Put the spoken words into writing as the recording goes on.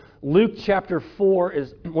Luke chapter 4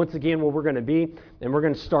 is once again where we're going to be, and we're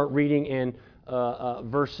going to start reading in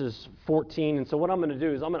verses 14. And so what I'm going to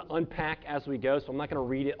do is I'm going to unpack as we go, so I'm not going to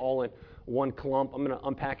read it all in one clump. I'm going to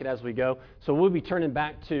unpack it as we go. So we'll be turning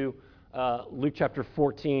back to Luke chapter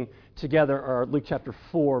 14 together, or Luke chapter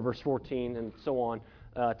 4, verse 14, and so on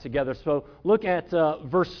together. So look at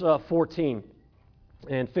verse 14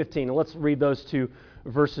 and 15, and let's read those two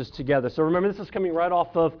verses together. So remember, this is coming right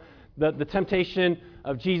off of the temptation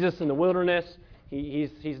of Jesus in the wilderness.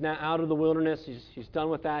 He's now out of the wilderness. He's done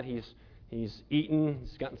with that. He's eaten.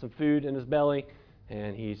 He's gotten some food in his belly,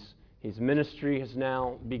 and his ministry has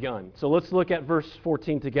now begun. So let's look at verse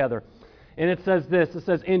 14 together. And it says this. It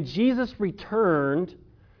says, "And Jesus returned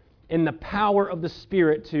in the power of the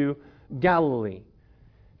Spirit to Galilee.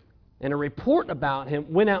 And a report about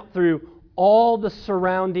him went out through all the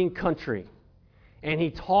surrounding country. And he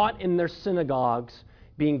taught in their synagogues,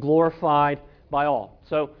 being glorified by all."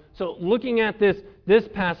 So looking at this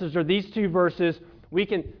passage, or these two verses, we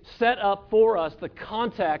can set up for us the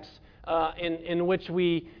context in which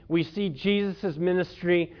we see Jesus'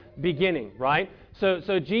 ministry beginning, right?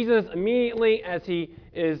 So Jesus, immediately as he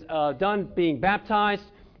is done being baptized,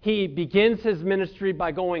 he begins his ministry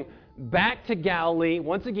by going back to Galilee,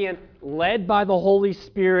 once again, led by the Holy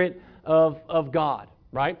Spirit of God,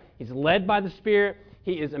 right? He's led by the Spirit.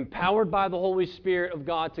 He is empowered by the Holy Spirit of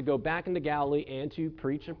God to go back into Galilee and to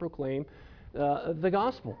preach and proclaim the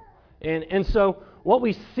gospel. And so what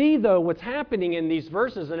we see, though, what's happening in these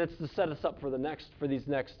verses, and it's to set us up for these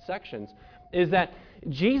next sections, is that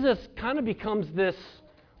Jesus kind of becomes this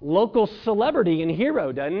local celebrity and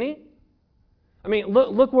hero, doesn't he? I mean,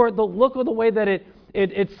 look at the way that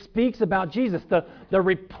it speaks about Jesus. The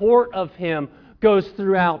report of him goes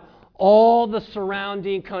throughout all the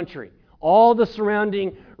surrounding country. All the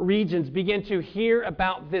surrounding regions begin to hear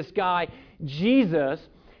about this guy, Jesus,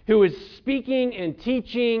 who is speaking and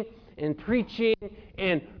teaching and preaching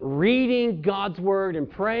and reading God's Word and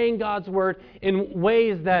praying God's Word in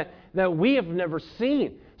ways that we have never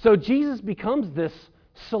seen. So Jesus becomes this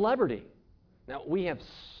celebrity. Now, we have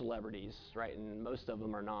celebrities, right? And most of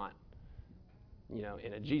them are not,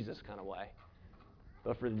 in a Jesus kind of way.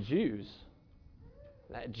 But for the Jews,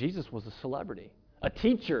 that Jesus was a celebrity. A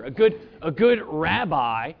teacher, a good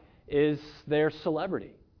rabbi is their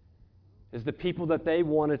celebrity, is the people that they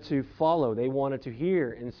wanted to follow, they wanted to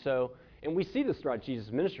hear. And we see this throughout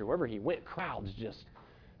Jesus' ministry. Wherever he went, crowds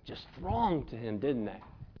just thronged to him, didn't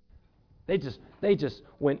they? They just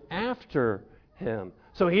went after him.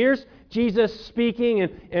 So here's Jesus speaking,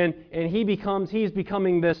 and he's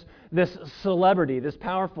becoming this celebrity, this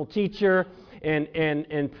powerful teacher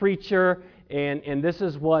and preacher, and this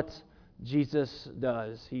is what Jesus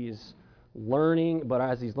does. He's learning, but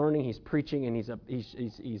as he's learning, he's preaching, and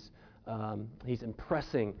he's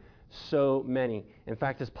impressing so many. In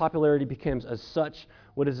fact, his popularity becomes as such.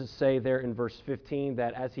 What does it say there in verse 15?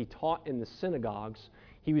 That as he taught in the synagogues,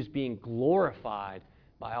 he was being glorified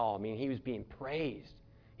by all. I mean, he was being praised.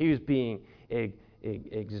 He was being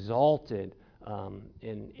exalted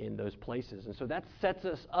in those places. And so that sets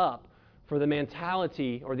us up for the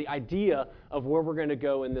mentality or the idea of where we're going to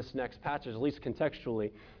go in this next passage, at least contextually.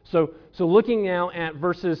 So looking now at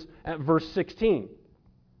verse 16.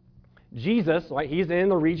 Jesus, right, he's in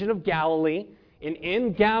the region of Galilee, and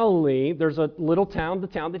in Galilee there's a little town, the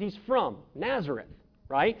town that he's from, Nazareth,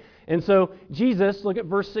 right? And so Jesus, look at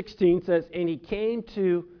verse 16, says, "And he came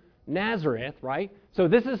to Nazareth," right? So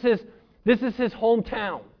this is his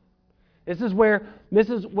hometown. This is where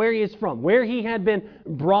he is from, where he had been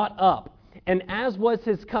brought up. And as was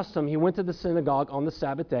his custom, he went to the synagogue on the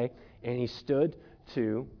Sabbath day, and he stood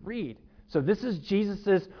to read. So this is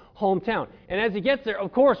Jesus' hometown. And as he gets there,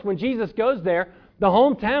 of course, when Jesus goes there, the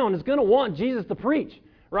hometown is going to want Jesus to preach,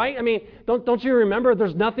 right? I mean, don't you remember,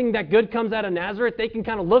 there's nothing that good comes out of Nazareth? They can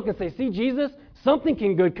kind of look and say, "See, Jesus, something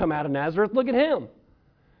can good come out of Nazareth. Look at him."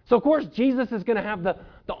 So, of course, Jesus is going to have the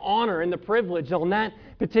honor and the privilege on that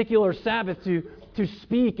particular Sabbath to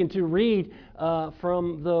speak and to read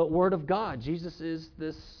from the Word of God. Jesus is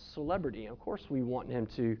this celebrity. Of course, we want him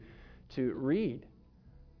to read.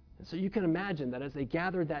 And so you can imagine that as they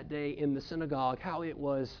gathered that day in the synagogue, how it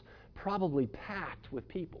was probably packed with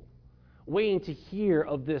people, waiting to hear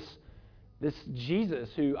of this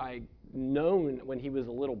Jesus who I known when he was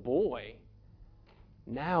a little boy,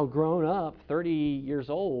 now grown up, 30 years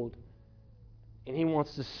old, and he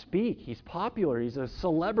wants to speak. He's popular. He's a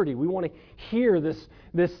celebrity. We want to hear this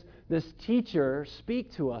teacher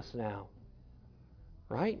speak to us now.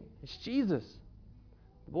 Right? It's Jesus.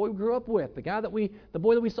 The boy we grew up with, the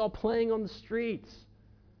boy that we saw playing on the streets.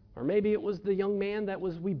 Or maybe it was the young man that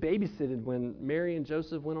we babysitted when Mary and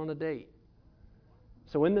Joseph went on a date.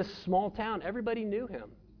 So in this small town, everybody knew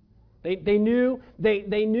him. They knew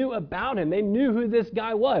about him. They knew who this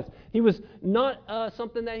guy was. He was not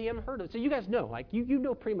something that he hadn't heard of. So you guys know, like you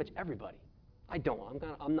know pretty much everybody. I don't.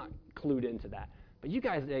 I'm not clued into that. But you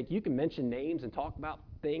guys, like, you can mention names and talk about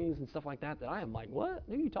things and stuff like that I am like, what?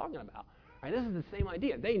 Who are you talking about? All right, this is the same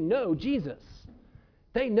idea. They know Jesus.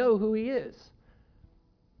 They know who he is.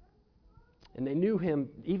 And they knew him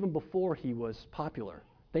even before he was popular.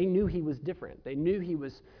 They knew he was different. They knew he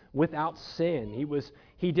was without sin.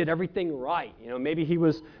 He did everything right. You know, maybe he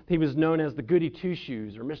was known as the goody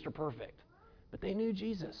two-shoes or Mr. Perfect. But they knew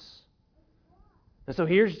Jesus. And so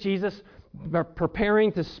here's Jesus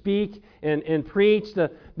preparing to speak and preach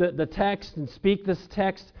the text and speak this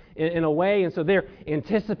text in a way. And so they're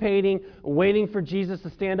anticipating, waiting for Jesus to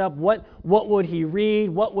stand up. What would he read?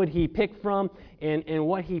 What would he pick from? And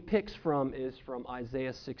what he picks from is from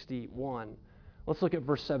Isaiah 61. Let's look at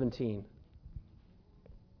verse 17.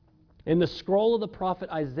 And the scroll of the prophet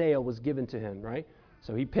Isaiah was given to him, right?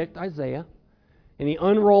 So he picked Isaiah, and he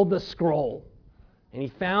unrolled the scroll, and he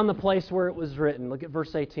found the place where it was written. Look at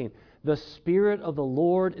verse 18. The Spirit of the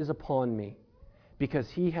Lord is upon me, because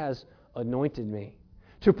he has anointed me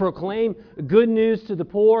to proclaim good news to the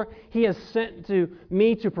poor. He has sent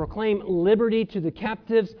me to proclaim liberty to the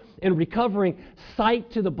captives and recovering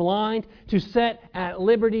sight to the blind, to set at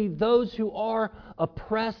liberty those who are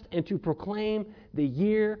oppressed, and to proclaim the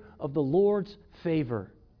year of the Lord's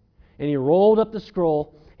favor. And he rolled up the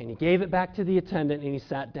scroll, and he gave it back to the attendant, and he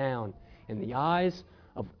sat down. And the eyes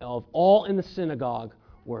of all in the synagogue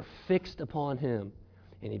were fixed upon him.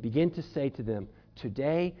 And he began to say to them,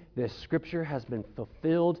 today this scripture has been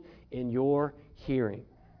fulfilled in your hearing.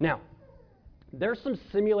 Now, there's some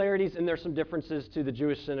similarities and there's some differences to the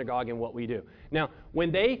Jewish synagogue and what we do. Now,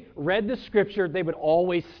 when they read the scripture, they would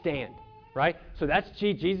always stand, right? So that's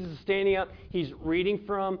Jesus is standing up. He's reading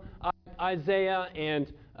from Isaiah, and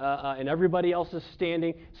everybody else is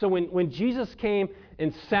standing. So when Jesus came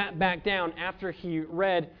and sat back down after he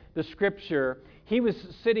read the scripture, he was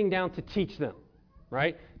sitting down to teach them,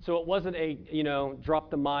 right? So it wasn't a, drop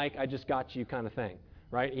the mic, I just got you kind of thing,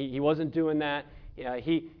 right? He wasn't doing that.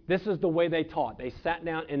 This is the way they taught. They sat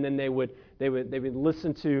down, and then they would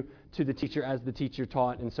listen to the teacher as the teacher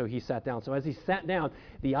taught, and so he sat down. So as he sat down,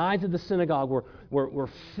 the eyes of the synagogue were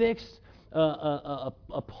fixed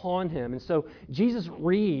upon him. And so Jesus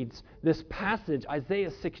reads this passage,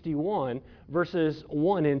 Isaiah 61, verses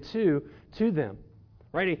 1 and 2, to them,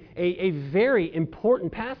 right? A very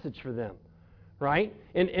important passage for them, right?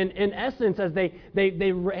 In essence, as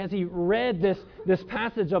as he read this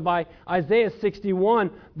passage of Isaiah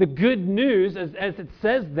 61, the good news, as it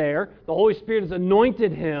says there, the Holy Spirit has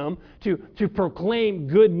anointed him to proclaim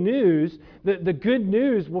good news. The good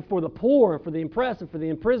news for the poor, and for the oppressed, and for the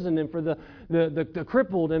imprisoned, and for the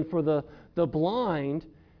crippled, and for the blind.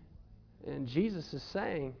 And Jesus is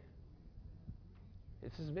saying,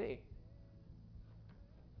 this is me.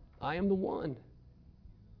 I am the one.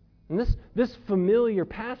 And this familiar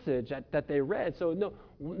passage that they read, so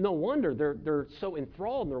no wonder they're so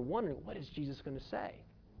enthralled, and they're wondering, what is Jesus going to say?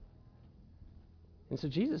 And so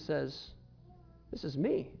Jesus says, this is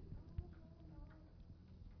me.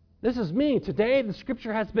 This is me. Today the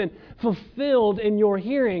scripture has been fulfilled in your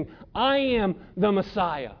hearing. I am the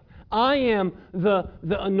Messiah. I am the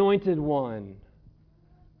anointed one.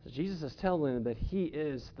 So Jesus is telling them that he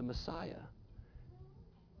is the Messiah,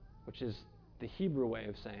 which is the Hebrew way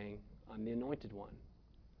of saying, I'm the anointed one.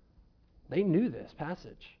 They knew this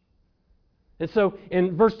passage. And so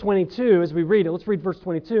in verse 22, as we read it, let's read verse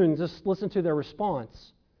 22 and just listen to their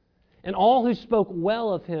response. And all who spoke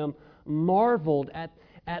well of him marveled at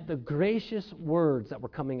the gracious words that were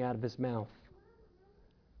coming out of his mouth.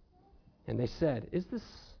 And they said,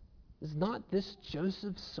 is not this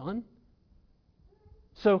Joseph's son?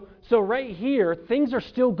 So right here, things are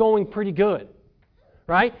still going pretty good.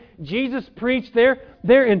 Right? Jesus preached. They're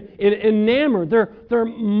enamored. They're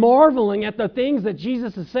marveling at the things that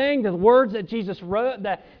Jesus is saying, the words that Jesus wrote,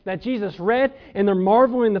 that Jesus read, and they're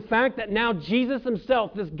marveling the fact that now Jesus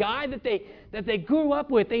himself, this guy that they grew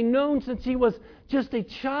up with, they've known since he was just a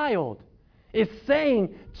child, is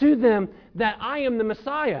saying to them that I am the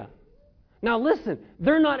Messiah. Now listen,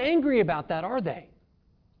 they're not angry about that, are they?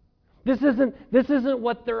 This isn't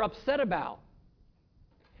what they're upset about.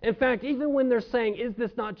 In fact, even when they're saying, is this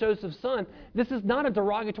not Joseph's son, this is not a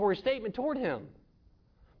derogatory statement toward him.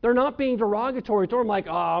 They're not being derogatory toward him like,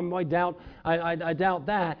 oh, I doubt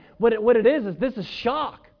that. What it is this is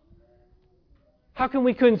shock. How come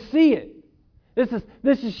we couldn't see it?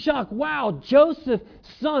 This is shock. Wow, Joseph's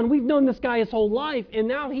son, we've known this guy his whole life, and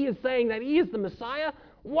now he is saying that he is the Messiah?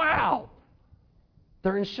 Wow!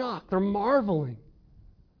 They're in shock. They're marveling.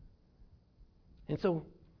 And so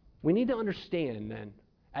we need to understand then,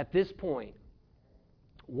 at this point,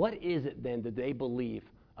 what is it then that they believe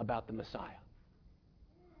about the Messiah?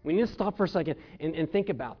 We need to stop for a second and think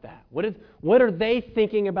about that. What are they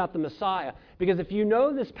thinking about the Messiah? Because if you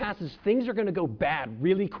know this passage, things are going to go bad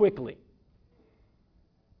really quickly.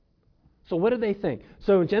 So what do they think?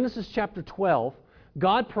 So in Genesis chapter 12,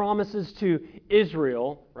 God promises to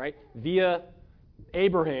Israel, right, via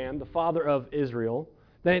Abraham, the father of Israel,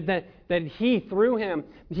 that he, through him,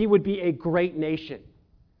 he would be a great nation.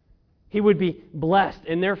 He would be blessed,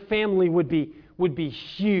 and their family would be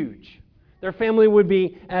huge. Their family would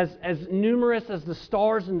be as numerous as the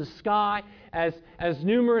stars in the sky, as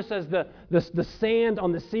numerous as the sand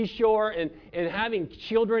on the seashore, and having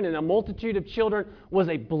children and a multitude of children was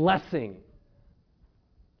a blessing.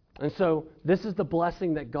 And so this is the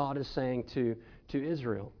blessing that God is saying to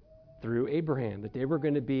Israel through Abraham, that they were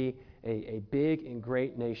going to be a big and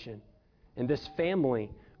great nation. And this family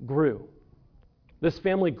grew. This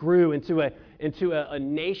family grew into a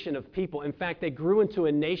nation of people. In fact, they grew into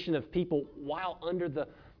a nation of people while under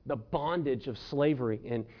the bondage of slavery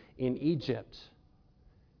in Egypt.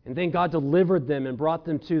 And then God delivered them and brought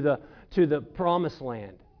them to the promised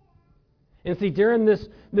land. And see, during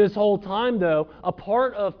this whole time, though, a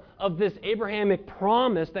part of this Abrahamic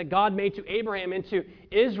promise that God made to Abraham and to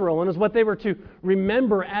Israel, and is what they were to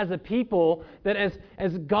remember as a people, that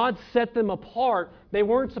as God set them apart, they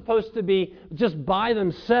weren't supposed to be just by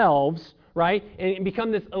themselves, right, and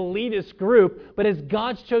become this elitist group, but as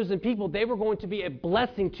God's chosen people, they were going to be a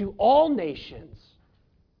blessing to all nations.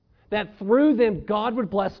 That through them, God would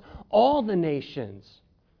bless all the nations.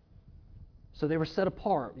 So they were set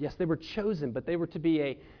apart. Yes, they were chosen, but they were to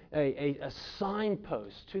be a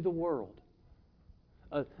signpost to the world,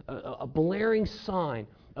 a blaring sign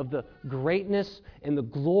of the greatness and the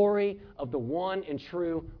glory of the one and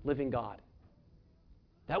true living God.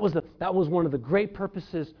 That was one of the great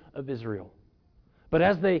purposes of Israel. But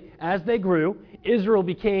as they grew, Israel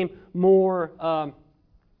became more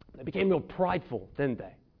prideful, didn't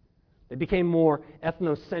they? They became more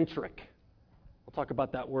ethnocentric. We'll talk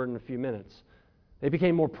about that word in a few minutes. They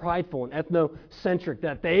became more prideful and ethnocentric,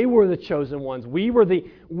 that they were the chosen ones. We're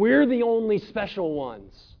the only special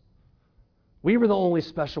ones. We were the only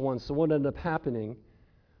special ones. So what ended up happening,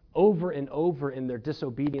 over and over in their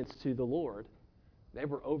disobedience to the Lord, they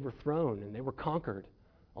were overthrown and they were conquered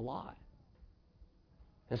a lot.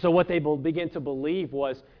 And so what they began to believe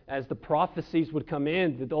was, as the prophecies would come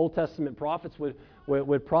in, the Old Testament prophets would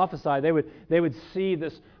prophesy, they would see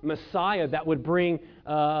this Messiah that would bring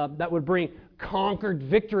conquered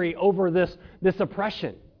victory over this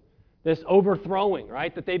oppression, this overthrowing,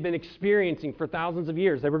 right, that they've been experiencing for thousands of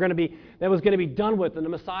years. That was going to be done with, and the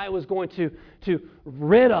Messiah was going to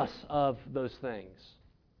rid us of those things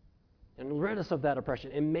and rid us of that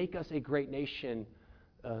oppression and make us a great nation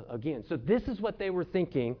again. So this is what they were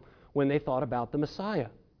thinking when they thought about the Messiah.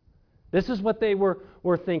 This is what they were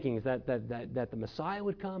thinking, is that the Messiah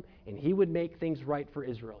would come and he would make things right for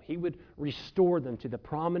Israel. He would restore them to the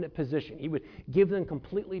prominent position. He would give them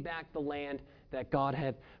completely back the land that God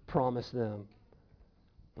had promised them.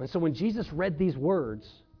 And so when Jesus read these words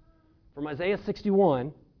from Isaiah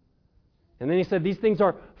 61, and then he said, these things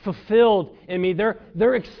are fulfilled in me,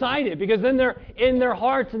 they're excited, because then they're in their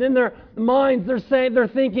hearts and in their minds, they're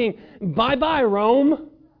thinking, bye-bye, Rome.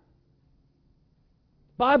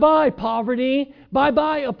 Bye-bye, poverty.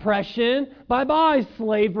 Bye-bye, oppression. Bye-bye,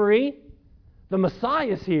 slavery. The Messiah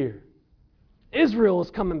is here. Israel is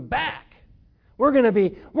coming back. We're going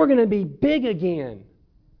to be big again.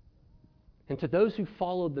 And to those who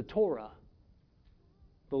followed the Torah,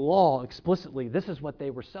 the law explicitly, this is what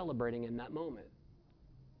they were celebrating in that moment.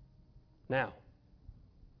 Now,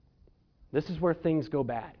 this is where things go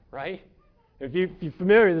bad, right? If you're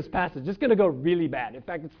familiar with this passage, it's going to go really bad. In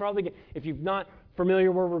fact, it's probably, if you're not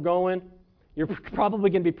familiar where we're going, you're probably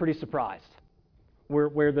going to be pretty surprised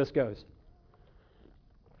where this goes.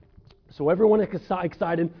 So everyone is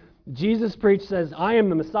excited. Jesus preached, says, I am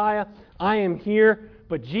the Messiah. I am here.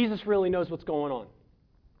 But Jesus really knows what's going on.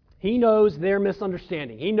 He knows their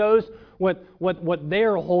misunderstanding. He knows what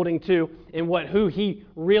they're holding to and who he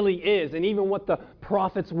really is, and even what the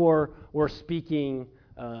prophets were speaking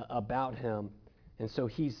about him. And so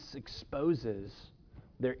he exposes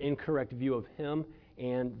their incorrect view of him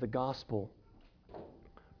and the gospel.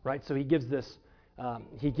 Right? So he gives this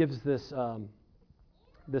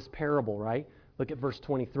this parable, right? Look at verse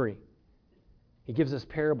 23. He gives this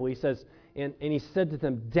parable. He says, and he said to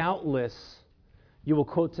them, doubtless you will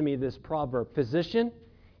quote to me this proverb, physician,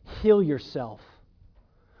 heal yourself.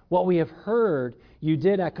 What we have heard you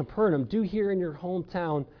did at Capernaum, do here in your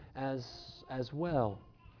hometown as well.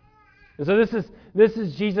 And so this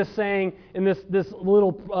is Jesus saying in this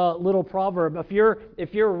little proverb,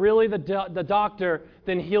 if you're really the doctor,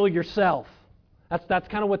 then heal yourself. That's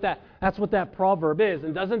kind of what that proverb is.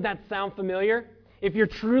 And doesn't that sound familiar? If you're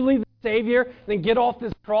truly the Savior, then get off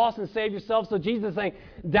this cross and save yourself. So Jesus is saying,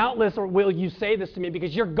 doubtless or will you say this to me,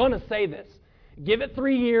 because you're going to say this. Give it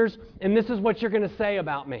 3 years, and this is what you're going to say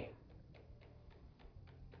about me.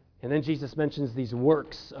 And then Jesus mentions these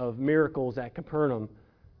works of miracles at Capernaum.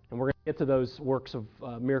 And we're going to get to those works of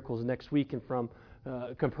miracles next week and from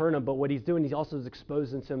Capernaum. But what he's doing, he also is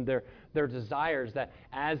exposing to them their desires that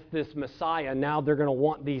as this Messiah, now they're going to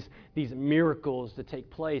want these miracles to take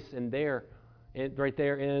place right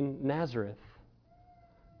there in Nazareth.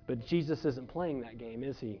 But Jesus isn't playing that game,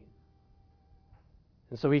 is he?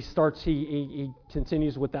 And so he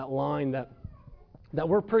continues with that line that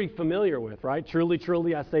we're pretty familiar with, right? Truly,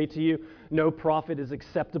 truly, I say to you, no prophet is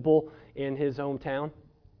acceptable in his hometown.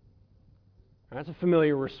 That's a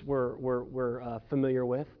familiar we're familiar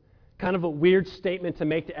with. Kind of a weird statement to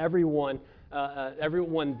make to everyone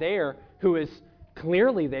there who is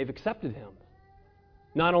clearly they've accepted him.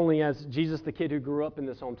 Not only as Jesus, the kid who grew up in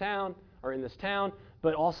this hometown or in this town,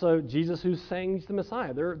 but also Jesus who's saying he's the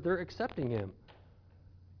Messiah. They're accepting him.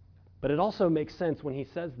 But it also makes sense when he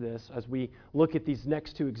says this as we look at these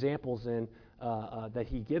next two examples that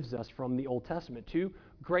he gives us from the Old Testament. Two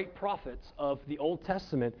great prophets of the Old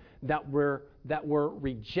Testament that were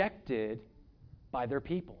rejected by their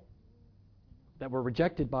people. That were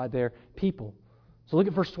rejected by their people. So look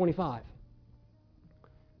at verse 25.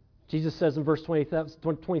 Jesus says in verse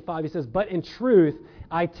 25, he says, but in truth,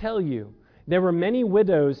 I tell you, there were many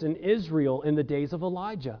widows in Israel in the days of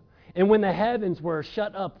Elijah. And when the heavens were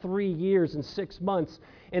shut up 3 years and 6 months,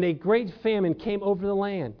 and a great famine came over the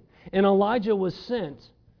land, and Elijah was sent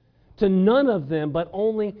to none of them, but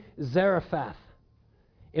only Zarephath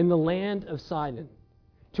in the land of Sidon,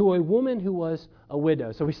 to a woman who was a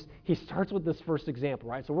widow. So he starts with this first example,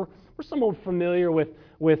 right? So we're somewhat familiar with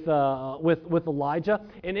Elijah,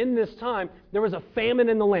 and in this time there was a famine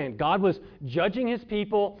in the land. God was judging his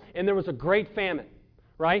people, and there was a great famine.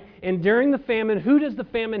 Right? And during the famine, who does the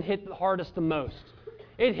famine hit the hardest the most?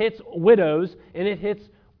 It hits widows and it hits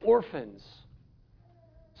orphans.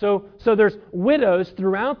 So there's widows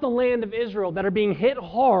throughout the land of Israel that are being hit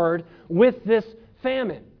hard with this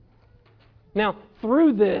famine. Now,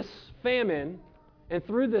 through this famine and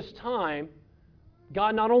through this time,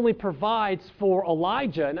 God not only provides for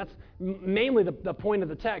Elijah, and that's mainly the point of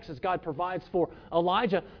the text, is God provides for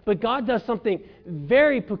Elijah, but God does something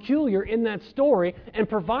very peculiar in that story and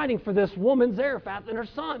providing for this woman, Zarephath, and her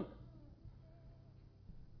son.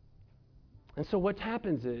 And so what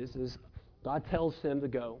happens is God tells him to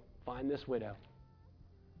go find this widow.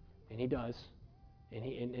 And he does.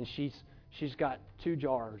 And she's got 2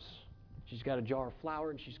 jars. She's got a jar of flour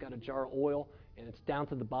and she's got a jar of oil, and it's down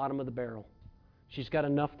to the bottom of the barrel. She's got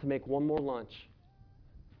enough to make one more lunch.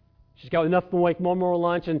 She's got enough to make one more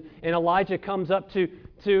lunch, and Elijah comes up to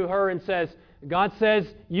her and says, God says,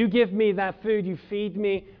 you give me that food, you feed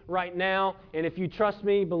me right now, and if you trust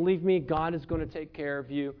me, believe me, God is going to take care of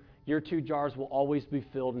you. Your 2 jars will always be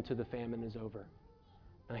filled until the famine is over.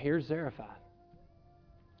 Now here's Zarephath.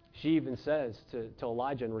 She even says to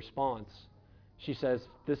Elijah in response, she says,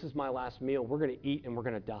 this is my last meal. We're going to eat and we're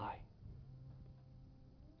going to die.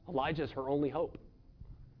 Elijah is her only hope.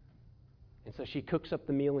 And so she cooks up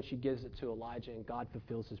the meal and she gives it to Elijah, and God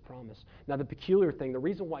fulfills his promise. Now the peculiar thing, the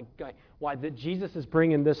reason why Jesus is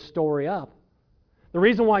bringing this story up, the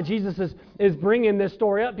reason why Jesus is bringing this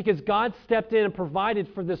story up, because God stepped in and provided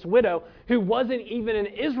for this widow who wasn't even an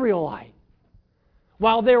Israelite,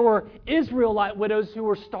 while there were Israelite widows who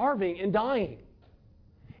were starving and dying.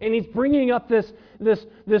 And he's bringing up this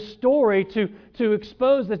story to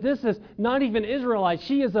expose that this is not even Israelite.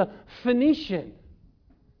 She is a Phoenician.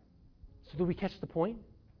 So do we catch the point?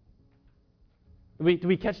 Do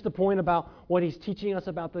we catch the point about what he's teaching us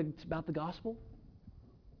about the gospel?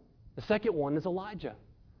 The second one is Elijah.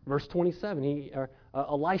 Verse 27.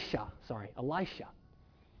 Elisha.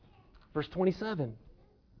 Verse 27.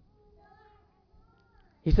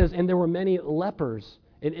 He says, and there were many lepers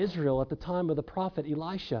in Israel at the time of the prophet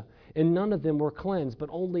Elisha, and none of them were cleansed, but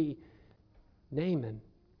only Naaman,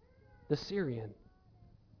 the Syrian.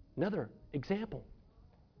 Another example.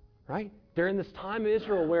 right? During this time in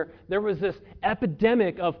Israel where there was this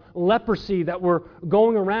epidemic of leprosy that were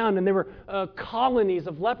going around, and there were colonies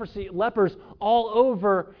of lepers all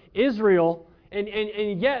over Israel,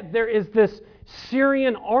 and yet there is this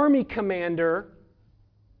Syrian army commander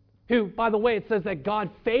who, by the way, it says that God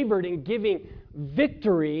favored in giving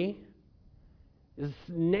victory, is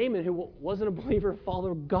Naaman, who wasn't a believer,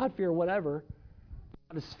 follower of God-fear, or whatever.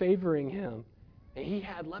 God is favoring him, and he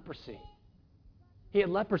had leprosy. He had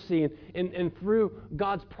leprosy, and through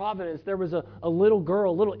God's providence, there was a little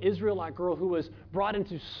girl, a little Israelite girl who was brought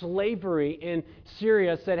into slavery in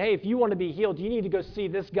Syria, said, hey, if you want to be healed, you need to go see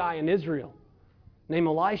this guy in Israel named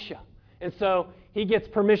Elisha. And so he gets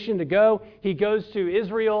permission to go. He goes to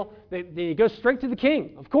Israel. He goes straight to the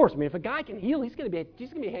king, of course. I mean, if a guy can heal, he's going to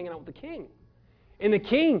be hanging out with the king. And the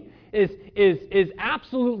king is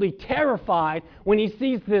absolutely terrified when he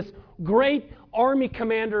sees this great army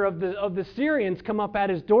commander of the Syrians come up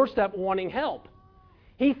at his doorstep wanting help.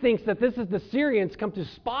 He thinks that this is the Syrians come to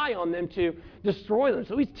spy on them to destroy them.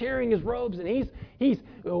 So he's tearing his robes, and he's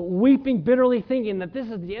weeping bitterly, thinking that this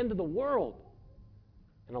is the end of the world.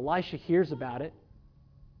 And Elisha hears about it.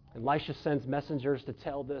 Elisha sends messengers to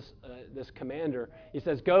tell this commander. He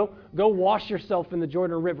says, go wash yourself in the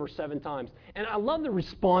Jordan River 7 times. And I love the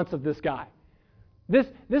response of this guy.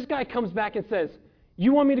 This guy comes back and says,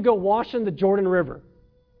 you want me to go wash in the Jordan River?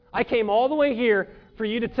 I came all the way here for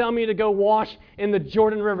you to tell me to go wash in the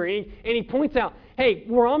Jordan River. And he points out, hey,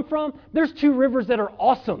 where I'm from, there's 2 rivers that are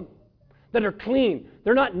awesome, that are clean.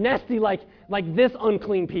 They're not nasty like this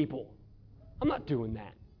unclean people. I'm not doing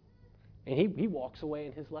that. And he walks away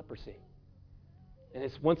in his leprosy. And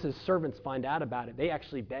once his servants find out about it, they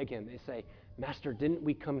actually beg him. They say, Master, didn't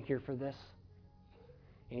we come here for this?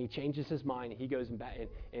 And he changes his mind. He goes back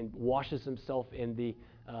and washes himself in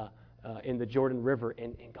the Jordan River,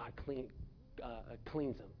 and God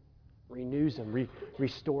cleans him, renews him,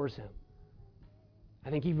 restores him.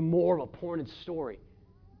 I think even more of a pointed story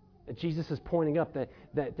that Jesus is pointing up,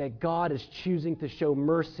 that God is choosing to show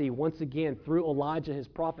mercy once again through Elijah, his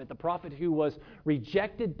prophet, the prophet who was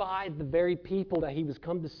rejected by the very people that he was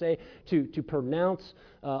come to say, to pronounce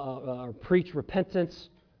or preach repentance,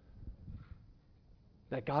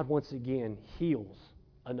 that God once again heals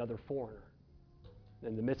another foreigner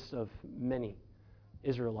in the midst of many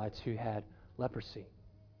Israelites who had leprosy.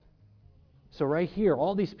 So right here,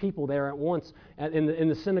 all these people there at once in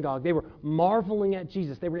the synagogue, they were marveling at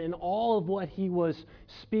Jesus. They were in awe of what he was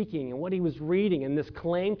speaking and what he was reading, and this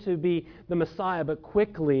claim to be the Messiah. But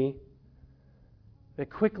quickly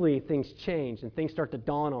things change and things start to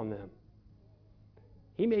dawn on them.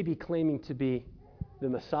 He may be claiming to be the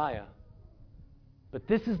Messiah, but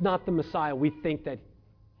this is not the Messiah we think that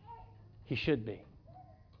he should be.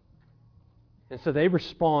 And so they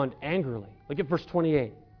respond angrily. Look at verse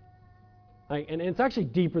 28. And it's actually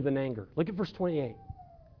deeper than anger. Look at verse 28.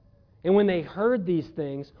 And when they heard these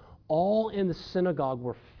things, all in the synagogue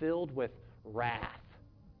were filled with wrath.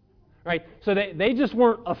 Right? So they just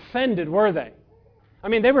weren't offended, were they? I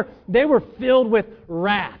mean, they were filled with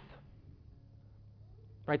wrath.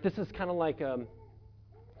 Right? This is kind of like,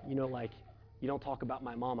 like you don't talk about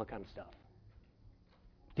my mama kind of stuff.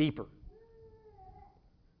 Deeper.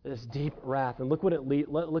 This deep wrath. And look what it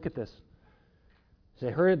look at this. So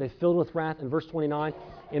they heard it, they filled with wrath. In verse 29,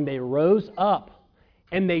 and they rose up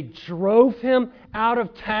and they drove him out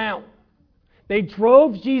of town. They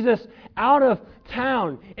drove Jesus out of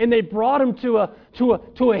town, and they brought him to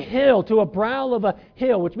a hill, to a brow of a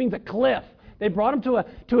hill, which means a cliff. They brought him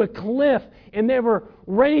to a cliff, and they were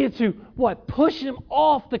ready to push him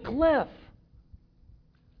off the cliff.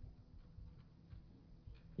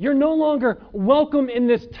 You're no longer welcome in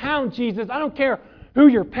this town, Jesus. I don't care who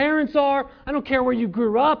your parents are. I don't care where you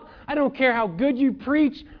grew up. I don't care how good you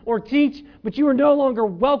preach or teach, but you are no longer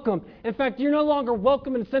welcome. In fact, you're no longer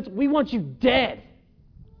welcome in the sense we want you dead.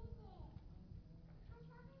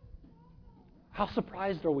 How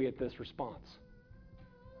surprised are we at this response?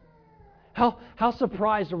 How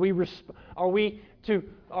surprised are we to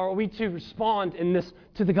respond in this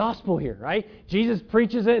to the gospel here, right? Jesus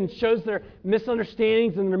preaches it and shows their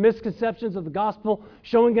misunderstandings and their misconceptions of the gospel,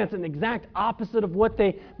 showing us an exact opposite of what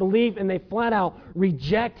they believe, and they flat out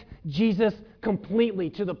reject Jesus completely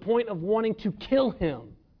to the point of wanting to kill him.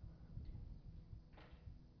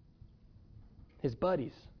 His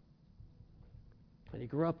buddies that he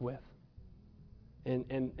grew up with.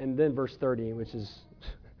 And then verse 30, which is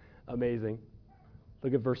amazing.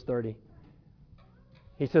 Look at verse 30.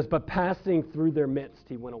 He says, but passing through their midst,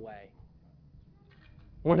 he went away.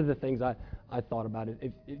 One of the things I thought about it,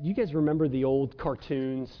 if you guys remember the old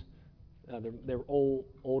cartoons, they were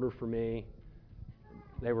older for me.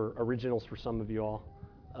 They were originals for some of you all.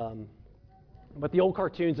 But the old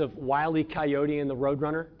cartoons of Wile E. Coyote and the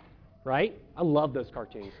Roadrunner, right? I love those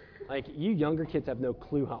cartoons. Like, you younger kids have no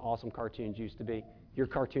clue how awesome cartoons used to be. Your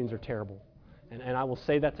cartoons are terrible. And I will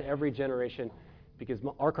say that to every generation because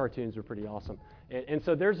our cartoons were pretty awesome. And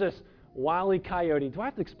so there's this Wile E. Coyote. Do I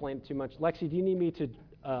have to explain it too much? Lexi, do you need me to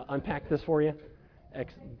unpack this for you?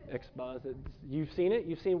 You've seen it?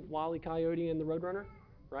 You've seen Wile E. Coyote and the Roadrunner?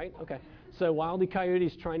 Right? Okay. So Wile E. Coyote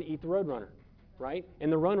is trying to eat the Roadrunner, right? And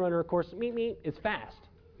the Roadrunner, of course, is fast.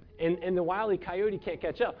 And the Wile E. Coyote can't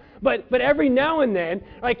catch up. But every now and then,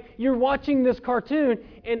 like, you're watching this cartoon,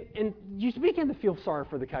 and you begin to feel sorry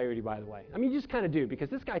for the coyote, by the way. I mean, you just kind of do, because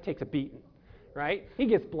this guy takes a beating, right? He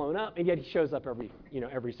gets blown up, and yet he shows up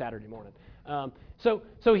every Saturday morning.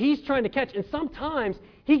 So he's trying to catch, and sometimes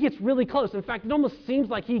he gets really close. In fact, it almost seems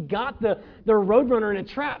like he got the Roadrunner in a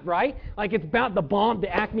trap, right? Like it's about the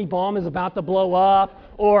Acme bomb is about to blow up,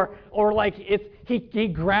 or like he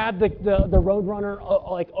grabbed the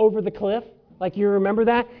Roadrunner like over the cliff, like you remember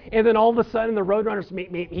that, and then all of a sudden the Roadrunner's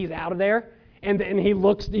he's out of there, and then he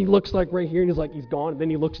looks like right here, and he's gone, and then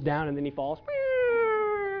he looks down, and then he falls.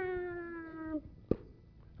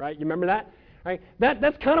 Right? You remember that? Right?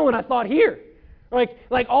 That's kind of what I thought here.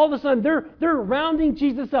 Like all of a sudden they're rounding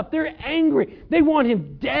Jesus up. They're angry. They want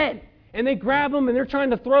him dead. And they grab him and they're trying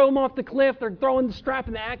to throw him off the cliff. They're throwing the strap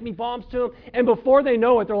and the Acme bombs to him. And before they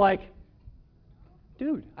know it, they're like,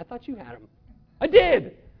 dude, I thought you had him. I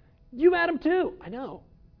did. You had him too. I know.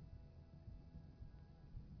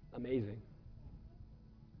 Amazing.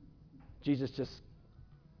 Jesus just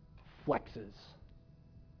flexes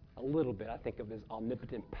a little bit, I think, of his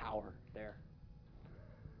omnipotent power there.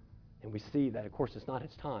 And we see that, of course, it's not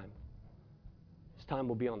his time. His time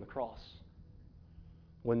will be on the cross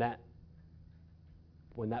when that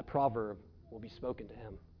proverb will be spoken to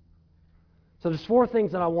him. So there's 4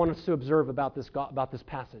 things that I want us to observe about this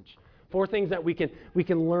passage. 4 things that we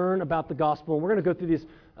can learn about the gospel. And we're going to go through these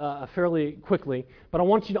fairly quickly. But I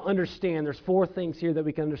want you to understand there's 4 things here that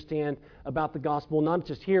we can understand about the gospel, not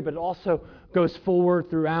just here, but it also goes forward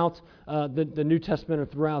throughout the New Testament or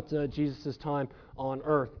throughout Jesus' time on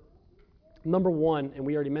earth. Number 1, and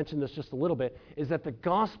we already mentioned this just a little bit, is that the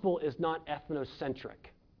gospel is not ethnocentric.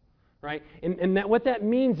 Right? And that what that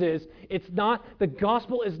means is the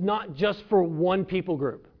gospel is not just for one people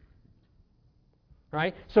group.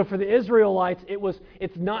 Right? So for the Israelites,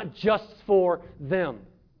 it's not just for them.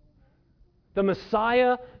 The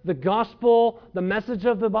Messiah, the gospel, the message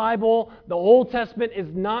of the Bible, the Old Testament is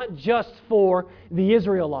not just for the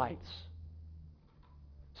Israelites.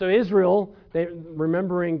 So Israel,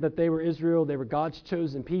 remembering that they were Israel, they were God's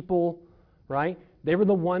chosen people, right? They were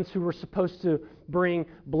the ones who were supposed to bring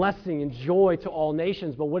blessing and joy to all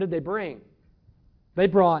nations. But what did they bring? They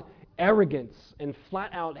brought arrogance and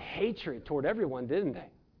flat-out hatred toward everyone, didn't they?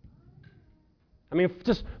 I mean,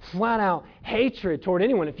 just flat-out hatred toward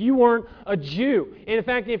anyone. If you weren't a Jew, and in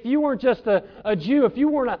fact, if you weren't just a Jew, if you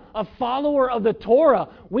weren't a follower of the Torah,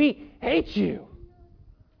 we hate you.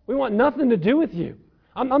 We want nothing to do with you.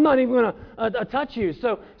 I'm not even going to touch you.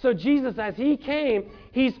 So Jesus, as he came,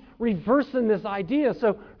 he's reversing this idea.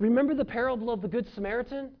 So remember the parable of the Good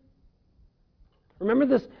Samaritan? Remember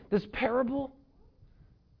this parable?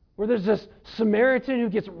 Where there's this Samaritan who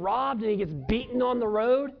gets robbed and he gets beaten on the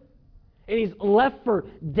road and he's left for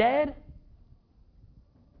dead.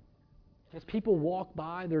 As people walk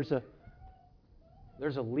by, there's a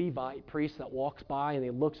Levite priest that walks by and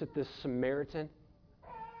he looks at this Samaritan.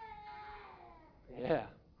 Yeah.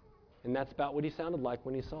 And that's about what he sounded like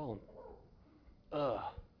when he saw him. Ugh.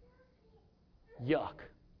 Yuck.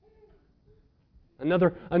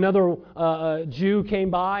 Another Jew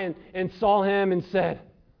came by and saw him and said,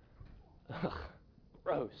 ugh,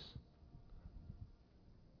 gross.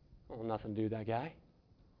 Oh, nothing to do with that guy.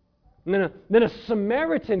 And then a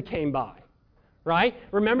Samaritan came by, right?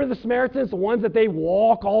 Remember the Samaritans, the ones that they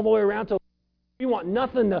walk all the way around to. We want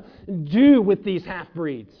nothing to do with these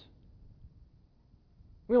half-breeds.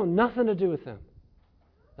 We want nothing to do with them.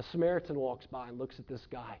 A Samaritan walks by and looks at this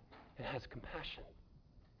guy and has compassion.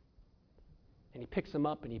 And he picks him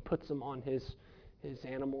up and he puts him on his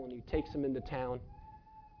animal and he takes him into town.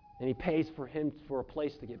 And he pays for him for a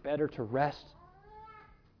place to get better, to rest.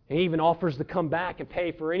 And he even offers to come back and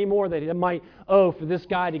pay for any more that he might owe for this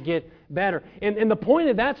guy to get better. And the point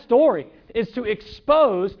of that story is to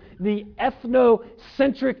expose the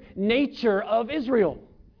ethnocentric nature of Israel.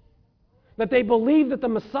 That they believe that the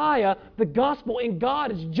Messiah, the gospel in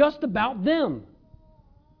God, is just about them.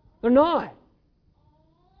 They're not.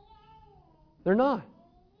 They're not.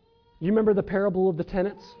 You remember the parable of the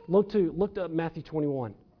tenants? Look up Matthew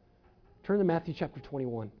 21. Turn to Matthew chapter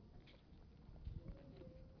 21.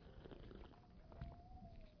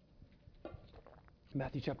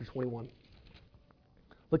 Matthew chapter 21.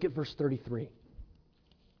 Look at verse 33.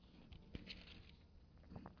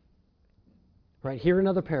 Right, here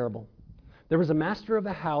another parable. There was a master of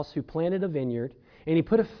a house who planted a vineyard, and he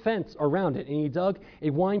put a fence around it, and he dug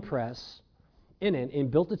a wine press in it,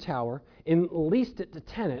 and built a tower, and leased it to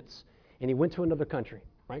tenants, and he went to another country.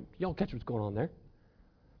 Right? Y'all catch what's going on there.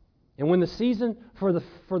 And when the season for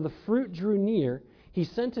the fruit drew near, he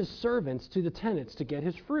sent his servants to the tenants to get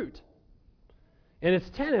his fruit. And his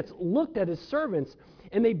tenants looked at his servants,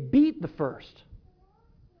 and they beat the first.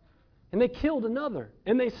 And they killed another,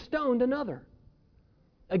 and they stoned another.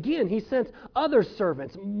 Again, he sent other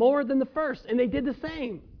servants, more than the first, and they did the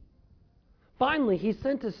same. Finally, he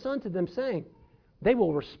sent his son to them, saying, "They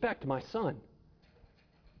will respect my son."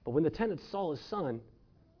 But when the tenants saw his son,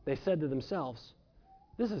 they said to themselves,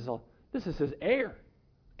 This is his heir.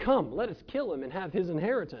 Come, let us kill him and have his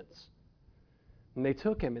inheritance." And they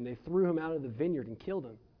took him, and they threw him out of the vineyard and killed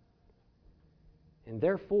him. And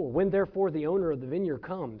when the owner of the vineyard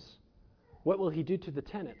comes, what will he do to the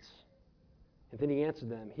tenants? And then he answered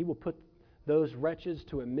them, "He will put those wretches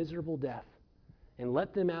to a miserable death and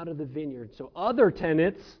let them out of the vineyard. So other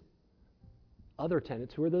tenants,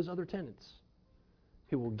 who are those other tenants?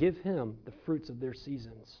 Who will give him the fruits of their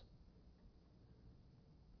seasons."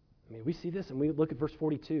 I mean, we see this, and we look at verse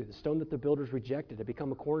 42. The stone that the builders rejected had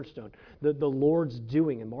become a cornerstone, the Lord's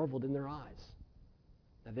doing, and marveled in their eyes.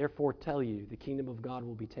 I therefore tell you, the kingdom of God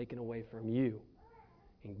will be taken away from you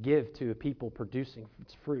and give to a people producing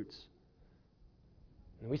its fruits.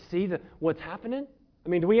 And we see what's happening. I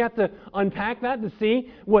mean, do we have to unpack that to see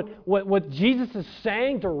what Jesus is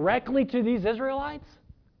saying directly to these Israelites?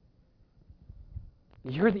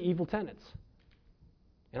 You're the evil tenants,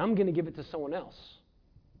 and I'm going to give it to someone else.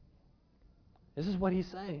 This is what he's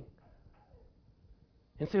saying.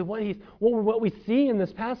 And so what we see in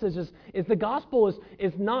this passage is the gospel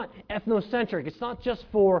is not ethnocentric. It's not just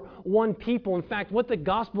for one people. In fact, what the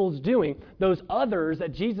gospel is doing, those others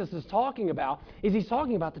that Jesus is talking about, is he's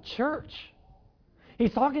talking about the church.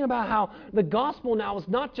 He's talking about how the gospel now is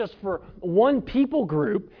not just for one people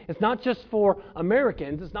group. It's not just for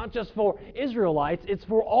Americans. It's not just for Israelites. It's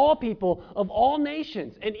for all people of all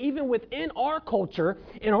nations. And even within our culture,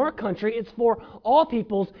 in our country, it's for all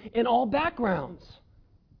peoples in all backgrounds.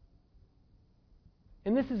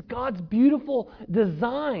 And this is God's beautiful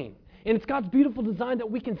design. And it's God's beautiful design that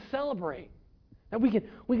we can celebrate. That we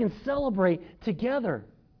can celebrate together.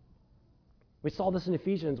 We saw this in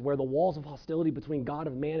Ephesians, where the walls of hostility between God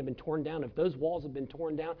and man have been torn down. If those walls have been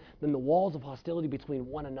torn down, then the walls of hostility between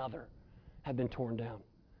one another have been torn down.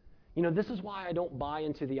 You know, this is why I don't buy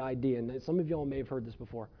into the idea, and some of y'all may have heard this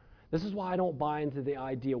before. This is why I don't buy into the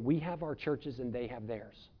idea we have our churches and they have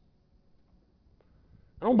theirs.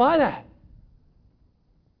 I don't buy that.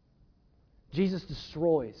 Jesus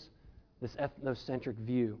destroys this ethnocentric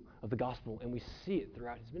view of the gospel, and we see it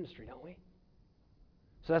throughout his ministry, don't we?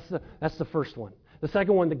 So that's the first one. The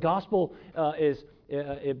second one, the gospel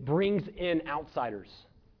it brings in outsiders.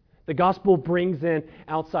 The gospel brings in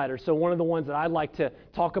outsiders. So one of the ones that I like to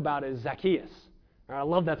talk about is Zacchaeus. All right, I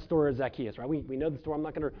love that story of Zacchaeus. Right, we know the story. I'm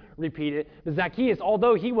not going to repeat it. But Zacchaeus,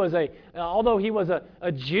 although he was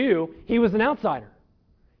a Jew, he was an outsider.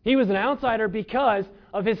 He was an outsider because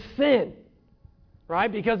of his sin,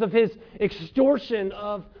 right? Because of his extortion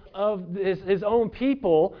of his own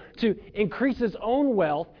people to increase his own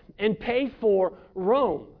wealth and pay for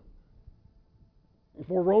Rome,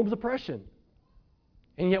 for Rome's oppression.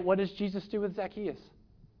 And yet, what does Jesus do with Zacchaeus?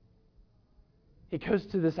 He goes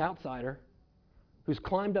to this outsider who's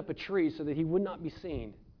climbed up a tree so that he would not be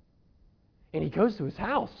seen. And he goes to his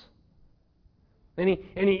house. And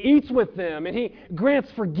he eats with them, and he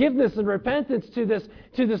grants forgiveness and repentance to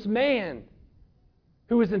this man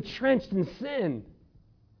who is entrenched in sin.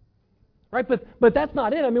 Right? But that's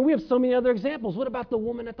not it. I mean, we have so many other examples. What about the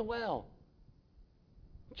woman at the well?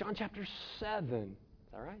 John chapter 7.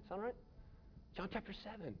 Is that right? Sound right? John chapter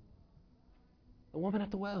 7. The woman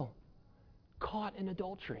at the well. Caught in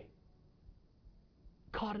adultery.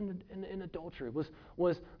 Caught in adultery.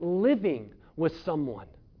 Was living with someone.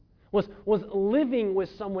 Was living with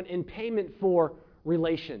someone in payment for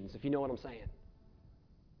relations, if you know what I'm saying.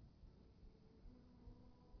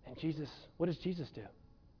 And Jesus, what does Jesus do?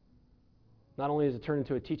 Not only does it turn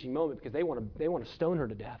into a teaching moment because they want to stone her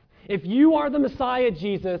to death. If you are the Messiah,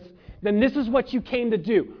 Jesus, then this is what you came to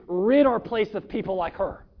do. Rid our place of people like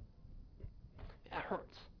her. That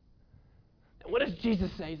hurts. And what does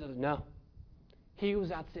Jesus say? He says, no. He who was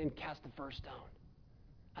without sin cast the first stone.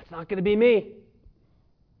 That's not going to be me.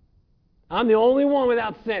 I'm the only one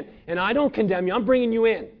without sin. And I don't condemn you. I'm bringing you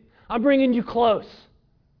in. I'm bringing you close.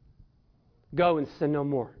 Go and sin no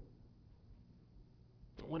more.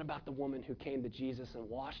 What about the woman who came to Jesus and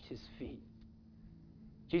washed his feet?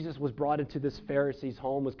 Jesus was brought into this Pharisee's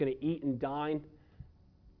home, was going to eat and dine.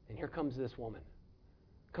 And here comes this woman.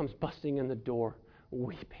 Comes busting in the door,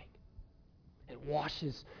 weeping. And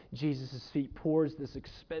washes Jesus' feet, pours this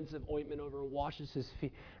expensive ointment over and washes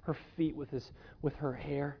her feet with her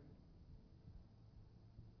hair.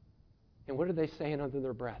 And what are they saying under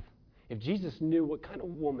their breath? If Jesus knew what kind of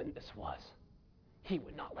woman this was, he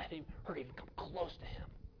would not let her even come close to him.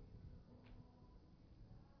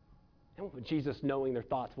 And with Jesus knowing their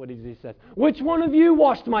thoughts, what does he say? Which one of you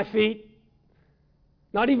washed my feet?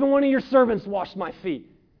 Not even one of your servants washed my feet.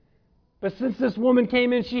 But since this woman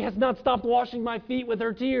came in, she has not stopped washing my feet with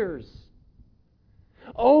her tears.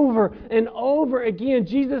 Over and over again,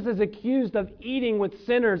 Jesus is accused of eating with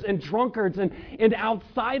sinners and drunkards and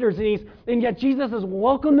outsiders. And yet Jesus has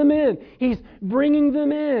welcomed them in. He's bringing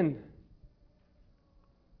them in.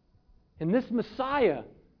 And this Messiah,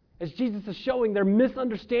 as Jesus is showing their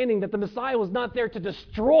misunderstanding that the Messiah was not there to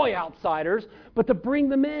destroy outsiders, but to bring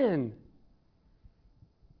them in.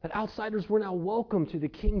 That outsiders were now welcome to the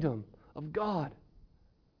kingdom of God.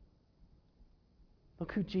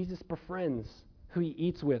 Look who Jesus befriends, who he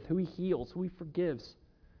eats with, who he heals, who he forgives.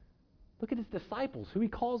 Look at his disciples, who he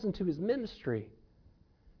calls into his ministry.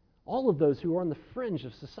 All of those who are on the fringe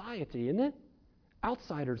of society, isn't it?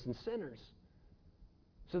 Outsiders and sinners.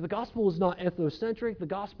 So the gospel is not ethnocentric. The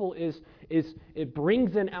gospel it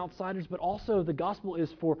brings in outsiders, but also the gospel is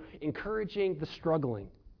for encouraging the struggling.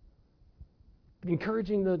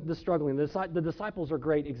 Encouraging the struggling. The disciples are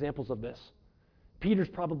great examples of this. Peter's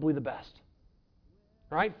probably the best.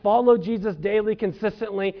 Right? Follow Jesus daily,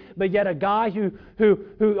 consistently, but yet a guy who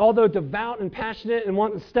although devout and passionate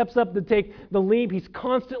and steps up to take the lead, he's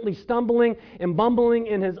constantly stumbling and bumbling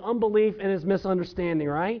in his unbelief and his misunderstanding,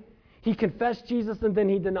 right? He confessed Jesus and then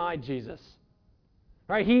he denied Jesus.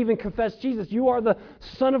 Right? He even confessed Jesus. You are the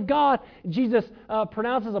Son of God. Jesus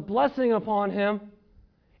pronounces a blessing upon him.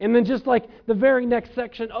 And then just like the very next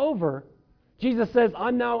section over, Jesus says,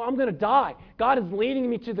 I'm going to die. God is leading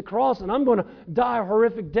me to the cross, and I'm going to die a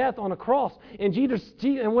horrific death on a cross. And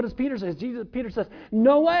what does Peter say? Peter says,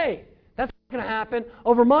 no way. That's not going to happen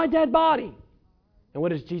over my dead body. And what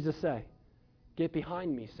does Jesus say? Get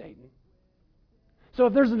behind me, Satan. So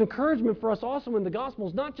if there's an encouragement for us also in the gospel,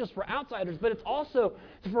 it's not just for outsiders, but it's also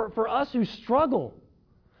for us who struggle.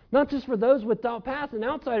 Not just for those with past and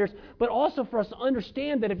outsiders, but also for us to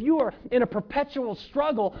understand that if you are in a perpetual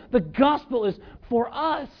struggle, the gospel is for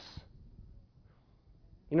us.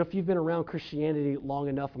 You know, if you've been around Christianity long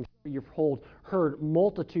enough, I'm sure you've heard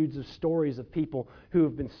multitudes of stories of people who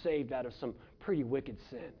have been saved out of some pretty wicked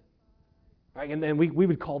sin. Right? And then we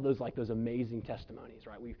would call those like those amazing testimonies,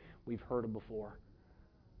 right? We've heard them before.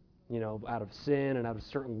 You know, out of sin and out of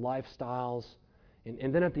certain lifestyles.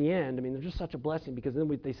 And then at the end, I mean, they're just such a blessing because then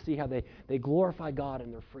they see how they glorify God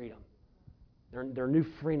in their freedom. Their new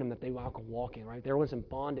freedom that they can walk in, right? They're once in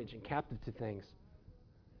bondage and captive to things.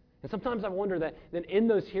 And sometimes I wonder that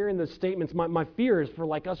in hearing those statements, my fear is for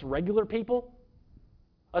like us regular people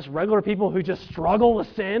who just struggle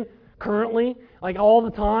with sin currently, like all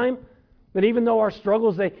the time. But even though our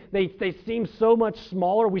struggles, they seem so much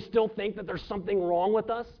smaller, we still think that there's something wrong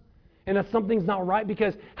with us. And that something's not right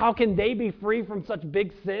because how can they be free from such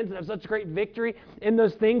big sins and have such great victory in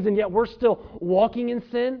those things and yet we're still walking in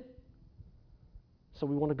sin? So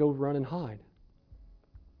we want to go run and hide.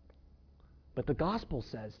 But the gospel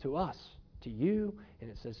says to us, to you, and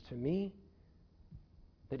it says to me,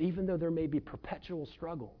 that even though there may be perpetual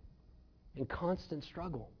struggle and constant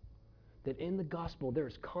struggle, that in the gospel there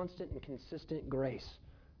is constant and consistent grace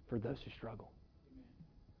for those who struggle.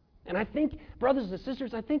 And I think, brothers and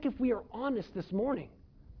sisters, if we are honest this morning,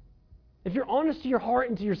 if you're honest to your heart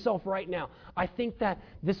and to yourself right now, I think that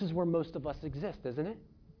this is where most of us exist, isn't it?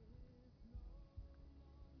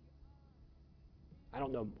 I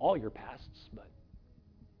don't know all your pasts, but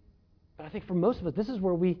I think for most of us, this is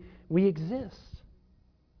where we exist.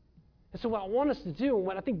 And so what I want us to do, and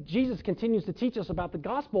what I think Jesus continues to teach us about the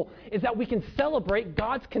gospel, is that we can celebrate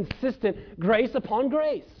God's consistent grace upon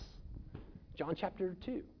grace. John chapter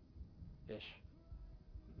 2.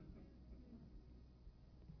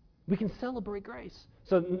 We can celebrate grace.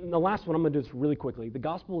 So the last one, I'm going to do this really quickly. The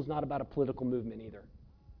gospel is not about a political movement either.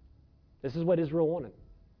 This is what Israel wanted.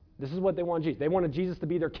 This is what they wanted Jesus. They wanted Jesus to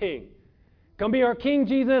be their king. Come be our king,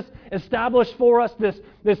 Jesus. Establish for us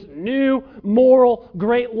this new moral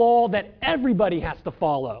great law that everybody has to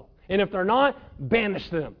follow. And if they're not, banish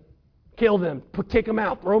them. kill them, kick them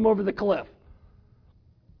out, throw them over the cliff.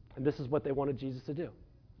 And this is what they wanted Jesus to do.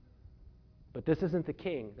 But this isn't the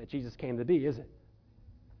king that Jesus came to be, is it?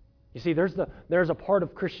 You see, there's a part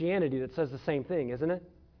of Christianity that says the same thing, isn't it?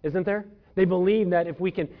 Isn't there? They believe that if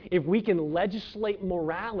we can legislate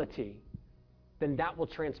morality, then that will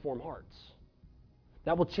transform hearts.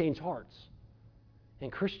 That will change hearts.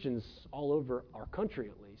 And Christians all over our country,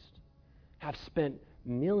 at least, have spent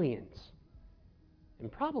millions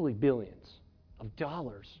and probably billions of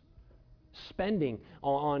dollars spending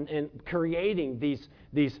on and creating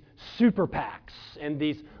these super PACs and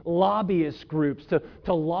these lobbyist groups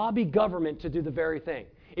to lobby government to do the very thing.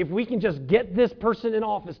 If we can just get this person in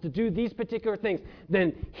office to do these particular things,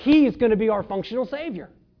 then he's going to be our functional savior.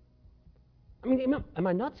 I mean, am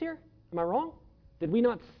I nuts here? Am I wrong? Did we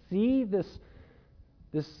not see this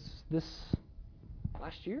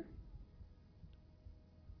last year?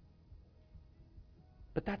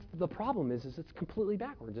 But that's the problem is it's completely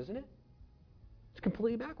backwards, isn't it? It's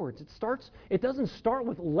completely backwards. It doesn't start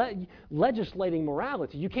with legislating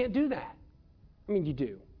morality. You can't do that. I mean, you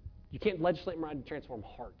do. You can't legislate morality to transform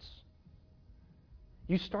hearts.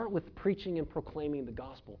 You start with preaching and proclaiming the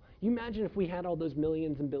gospel. You imagine if we had all those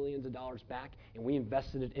millions and billions of dollars back and we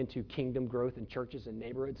invested it into kingdom growth in churches and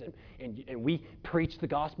neighborhoods and we preached the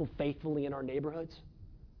gospel faithfully in our neighborhoods,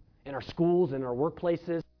 in our schools, in our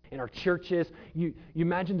workplaces, in our churches. You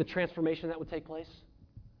imagine the transformation that would take place?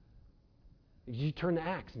 You turn to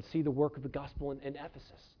Acts and see the work of the gospel in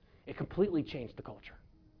Ephesus. It completely changed the culture.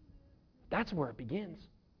 That's where it begins.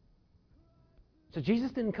 So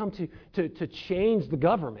Jesus didn't come to change the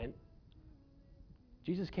government.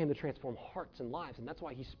 Jesus came to transform hearts and lives, and that's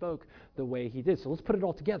why he spoke the way he did. So let's put it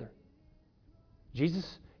all together.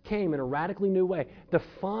 Jesus came in a radically new way,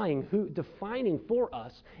 defining for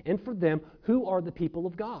us and for them who are the people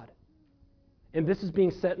of God. And this is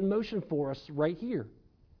being set in motion for us right here.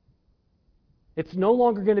 It's no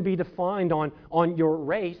longer going to be defined on your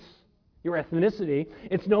race, your ethnicity.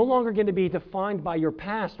 It's no longer going to be defined by your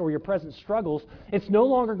past or your present struggles. It's no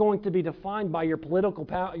longer going to be defined by your political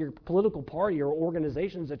party or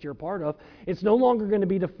organizations that you're a part of. It's no longer going to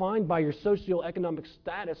be defined by your socioeconomic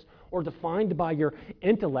status or defined by your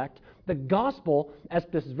intellect. The gospel, as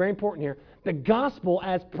this is very important here, the gospel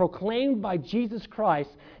as proclaimed by Jesus Christ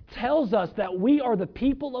tells us that we are the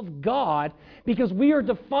people of God because we are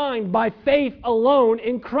defined by faith alone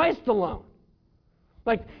in Christ alone.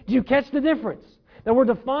 Like, do you catch the difference? That we're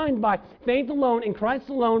defined by faith alone, in Christ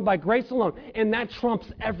alone, by grace alone, and that trumps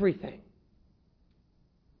everything.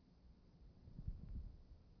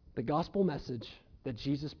 The gospel message that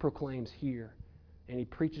Jesus proclaims here, and he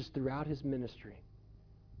preaches throughout his ministry,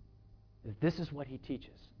 is this is what he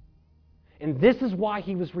teaches. And this is why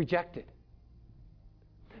he was rejected.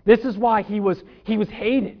 This is why he was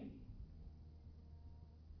hated.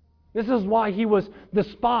 This is why he was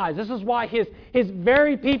despised. This is why his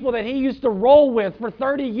very people that he used to roll with for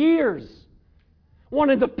 30 years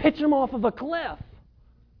wanted to pitch him off of a cliff.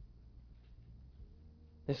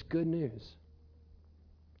 It's good news.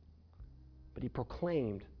 But he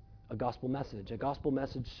proclaimed a gospel message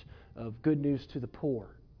of good news to the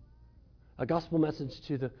poor. A gospel message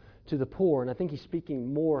to the poor. And I think he's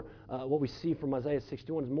speaking more, what we see from Isaiah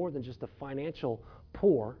 61 is more than just the financial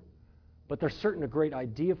poor. But there's certainly a great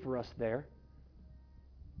idea for us there.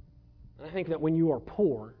 And I think that when you are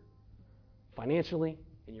poor financially,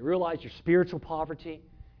 and you realize your spiritual poverty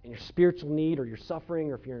and your spiritual need or your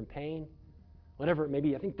suffering or if you're in pain, whatever it may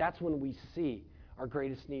be, I think that's when we see our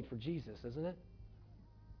greatest need for Jesus, isn't it?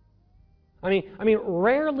 I mean,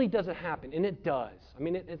 rarely does it happen, and it does. I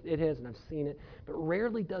mean, it is, and I've seen it, but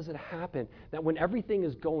rarely does it happen that when everything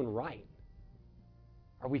is going right,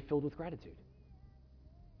 are we filled with gratitude?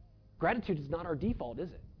 Gratitude is not our default, is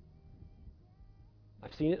it?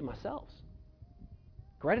 I've seen it in myself.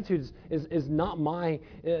 Gratitude is not my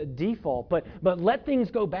default, but let things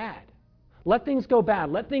go bad. Let things go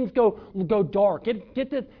bad. Let things go dark.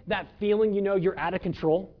 Get that feeling, you're out of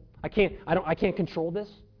control. I can't control this.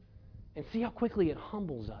 And see how quickly it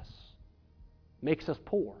humbles us, makes us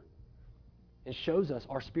poor, and shows us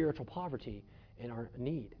our spiritual poverty and our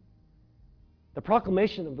need. The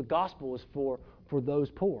proclamation of the gospel is for those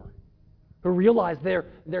poor who realize their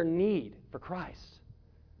need for Christ.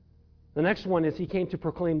 The next one is he came to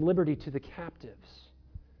proclaim liberty to the captives.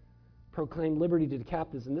 Proclaim liberty to the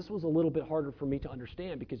captives. And this was a little bit harder for me to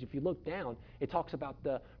understand because if you look down, it talks about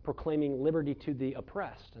the proclaiming liberty to the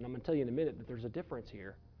oppressed. And I'm going to tell you in a minute that there's a difference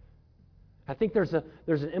here. I think there's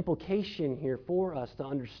an implication here for us to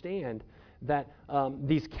understand that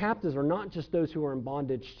these captives are not just those who are in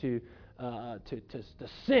bondage to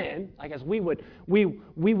sin, I guess we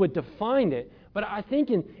would define it. But I think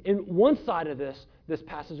in one side of this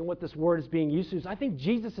passage and what this word is being used to is I think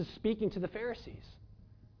Jesus is speaking to the Pharisees.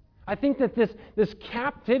 I think that this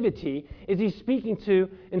captivity is He's speaking to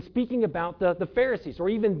and speaking about the Pharisees, or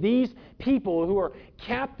even these people who are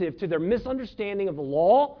captive to their misunderstanding of the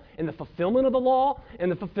law and the fulfillment of the law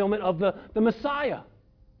and the fulfillment of the Messiah.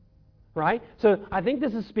 Right? So I think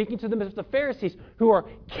this is speaking to the Pharisees who are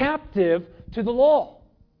captive to the law.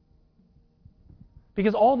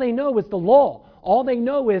 Because all they know is the law. All they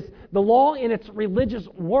know is the law and its religious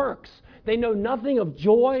works. They know nothing of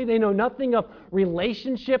joy. They know nothing of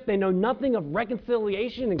relationship. They know nothing of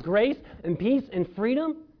reconciliation and grace and peace and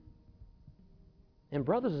freedom. And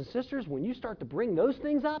brothers and sisters, when you start to bring those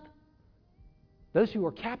things up, those who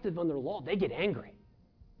are captive under the law, they get angry.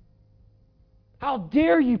 How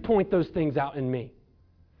dare you point those things out in me?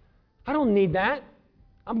 I don't need that.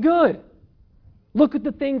 I'm good. Look at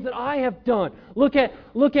the things that I have done. Look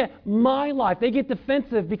at my life. They get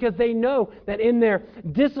defensive because they know that in their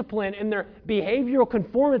discipline, in their behavioral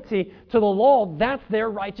conformity to the law, that's their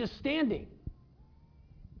righteous standing.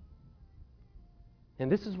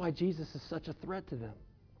 And this is why Jesus is such a threat to them.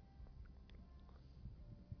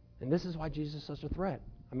 And this is why Jesus is such a threat.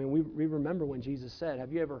 I mean, we remember when Jesus said,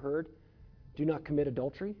 have you ever heard, do not commit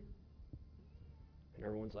adultery? And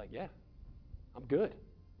everyone's like, yeah, I'm good.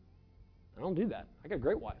 I don't do that. I got a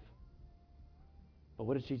great wife. But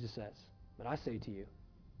what does Jesus say? But I say to you,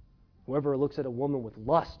 whoever looks at a woman with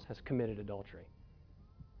lust has committed adultery.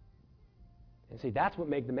 And see, that's what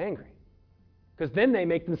makes them angry. Because then they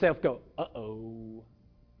make themselves go, uh-oh.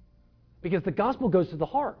 Because the gospel goes to the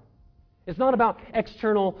heart. It's not about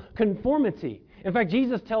external conformity. In fact,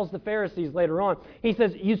 Jesus tells the Pharisees later on, He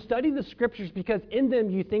says, you study the Scriptures because in them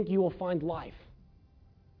you think you will find life.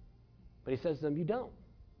 But He says to them, you don't.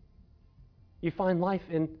 You find life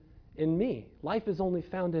in me. Life is only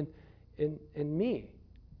found in me.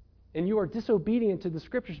 And you are disobedient to the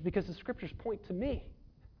Scriptures because the Scriptures point to me.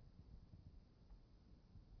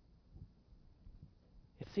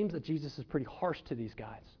 It seems that Jesus is pretty harsh to these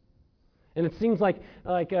guys. And it seems like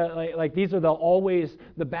these are always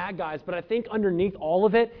the bad guys. But I think underneath all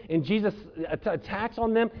of it, and Jesus' attacks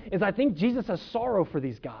on them, is I think Jesus has sorrow for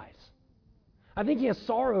these guys. I think He has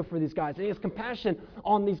sorrow for these guys. And He has compassion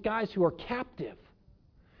on these guys who are captive.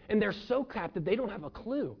 And they're so captive, they don't have a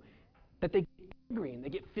clue that they get angry and they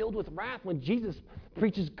get filled with wrath when Jesus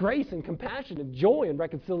preaches grace and compassion and joy and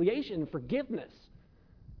reconciliation and forgiveness.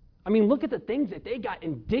 I mean, look at the things that they got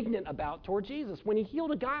indignant about toward Jesus. When He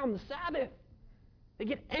healed a guy on the Sabbath, they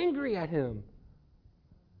get angry at Him.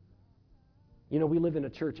 You know, we live in a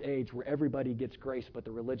church age where everybody gets grace but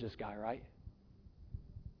the religious guy, right?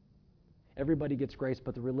 Everybody gets grace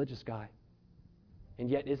but the religious guy. And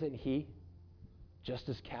yet isn't he just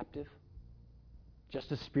as captive?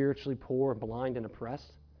 Just as spiritually poor, blind, and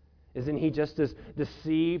oppressed? Isn't he just as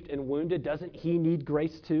deceived and wounded? Doesn't he need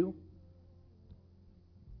grace too?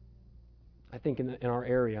 I think in our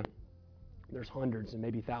area, there's hundreds and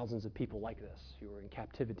maybe thousands of people like this who are in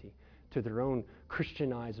captivity to their own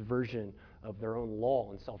Christianized version of their own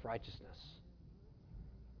law and self-righteousness.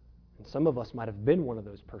 And some of us might have been one of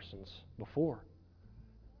those persons before.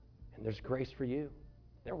 And there's grace for you.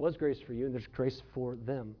 There was grace for you, and there's grace for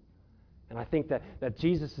them. And I think that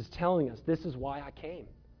Jesus is telling us, this is why I came.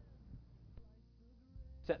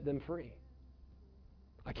 Set them free.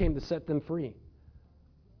 I came to set them free.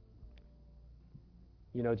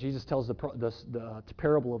 You know, Jesus tells the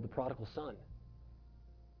parable of the prodigal son.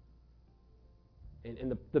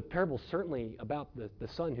 And the parable is certainly about the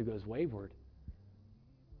son who goes wayward.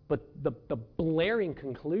 But the blaring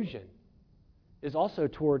conclusion is also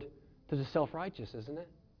to the self-righteous, isn't it?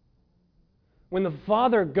 When the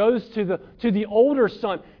father goes to the older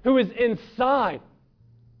son who is inside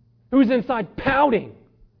pouting,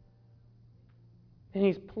 and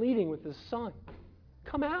he's pleading with his son,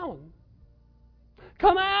 come out.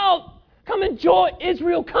 Come out. Come enjoy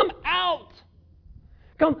Israel. Come out.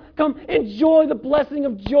 Come enjoy the blessing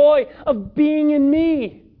of joy of being in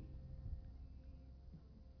me.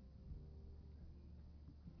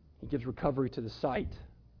 He gives recovery to the sight.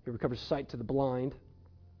 He recovers sight to the blind.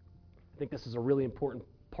 I think this is a really important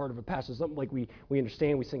part of a passage. Something like we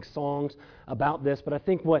understand, we sing songs about this, but I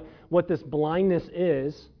think what this blindness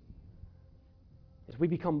is we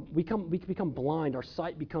become blind. Our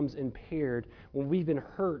sight becomes impaired when we've been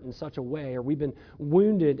hurt in such a way, or we've been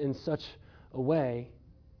wounded in such a way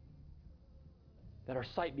that our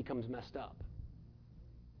sight becomes messed up.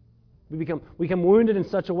 We become wounded in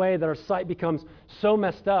such a way that our sight becomes so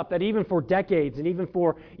messed up that even for decades and even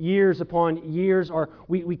for years upon years,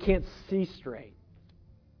 we can't see straight.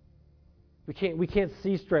 We can't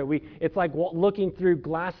see straight. It's like looking through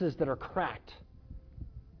glasses that are cracked.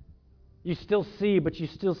 You still see, but you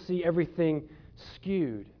still see everything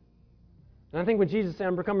skewed. And I think when Jesus said,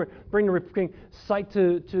 "I'm bringing sight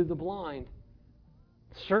to the blind,"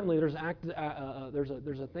 certainly there's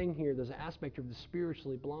a thing here. There's an aspect of the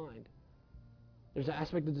spiritually blind. There's an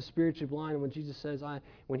aspect of the spiritually blind. And when Jesus says,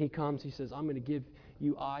 when He comes, He says, "I'm going to give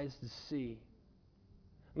you eyes to see."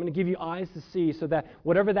 I'm going to give you eyes to see so that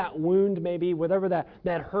whatever that wound may be, whatever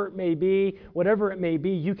that hurt may be, whatever it may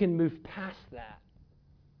be, you can move past that.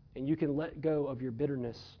 And you can let go of your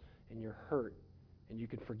bitterness and your hurt. And you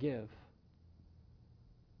can forgive.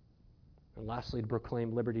 And lastly, to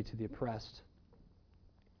proclaim liberty to the oppressed.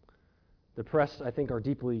 The oppressed, I think, are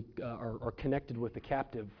deeply are connected with the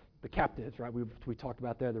captives, right? We talked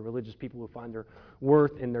about there, the religious people who find their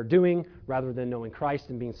worth in their doing rather than knowing Christ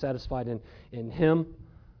and being satisfied in Him.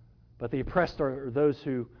 But the oppressed are those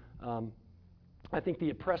who, I think the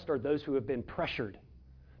oppressed are those who have been pressured.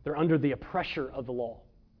 They're under the pressure of the law.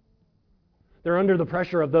 They're under the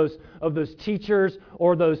pressure of those teachers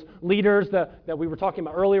or those leaders that we were talking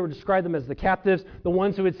about earlier. We described them as the captives, the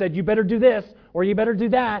ones who had said, "You better do this," or "You better do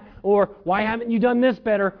that," or "Why haven't you done this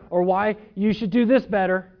better?" or "Why you should do this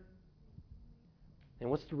better." And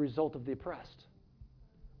what's the result of the oppressed?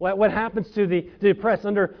 What happens to the oppressed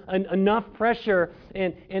under enough pressure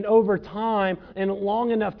and over time and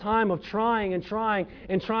long enough time of trying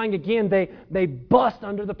again, they bust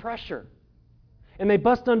under the pressure. And they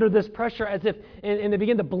bust under this pressure as if, and they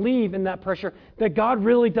begin to believe in that pressure that God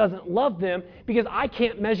really doesn't love them because I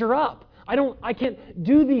can't measure up. I can't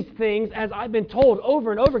do these things as I've been told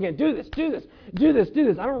over and over again. Do this, do this, do this, do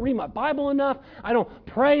this. I don't read my Bible enough. I don't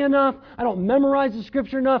pray enough. I don't memorize the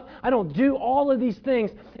Scripture enough. I don't do all of these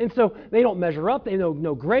things. And so they don't measure up. They know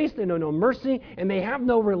no grace. They know no mercy. And they have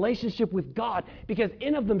no relationship with God because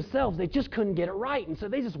in of themselves they just couldn't get it right. And so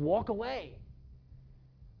they just walk away.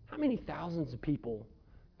 How many thousands of people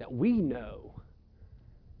that we know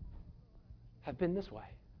have been this way?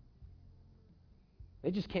 They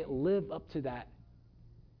just can't live up to that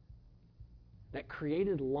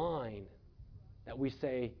created line that we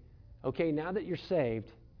say, okay, now that you're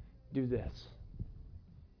saved, do this.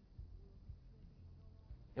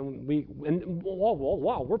 And we're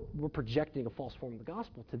projecting a false form of the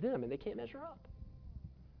gospel to them, and they can't measure up.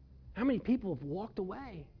 How many people have walked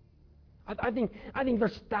away? I think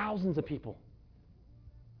there's thousands of people.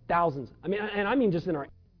 Thousands. I mean just in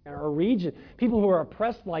our region, people who are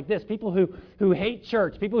oppressed like this, people who hate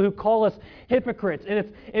church, people who call us hypocrites,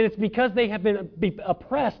 and it's because they have been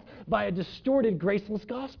oppressed by a distorted, graceless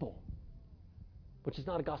gospel, which is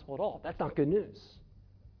not a gospel at all. That's not good news.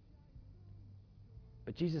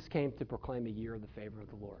 But Jesus came to proclaim a year of the favor of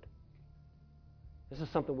the Lord. This is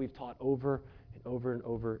something we've taught over and over and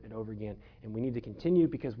over and over again, and we need to continue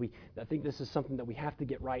because I think this is something that we have to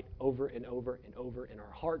get right over and over and over in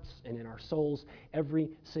our hearts and in our souls every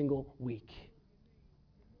single week.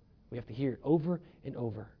 We have to hear it over and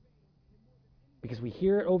over because we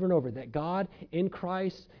hear it over and over that God in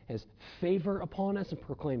Christ has favor upon us and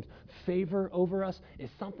proclaims favor over us is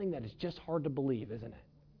something that is just hard to believe, isn't it?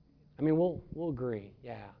 I mean, we'll agree,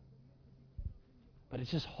 yeah. But it's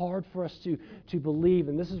just hard for us to believe.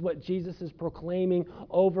 And this is what Jesus is proclaiming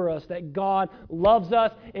over us, that God loves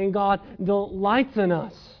us and God delights in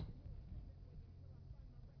us.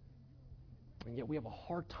 And yet we have a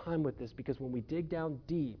hard time with this because when we dig down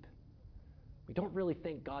deep, we don't really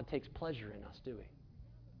think God takes pleasure in us, do we?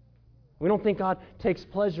 We don't think God takes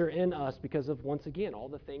pleasure in us because of, once again, all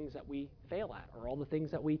the things that we fail at or all the things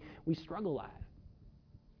that we struggle at.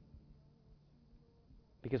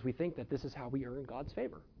 Because we think that this is how we earn God's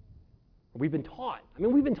favor. We've been taught.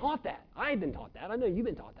 We've been taught that. I've been taught that. I know you've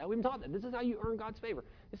been taught that. We've been taught that. This is how you earn God's favor.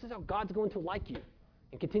 This is how God's going to like you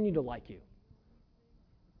and continue to like you.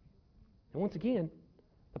 And once again,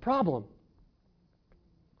 the problem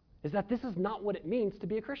is that this is not what it means to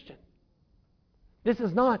be a Christian. This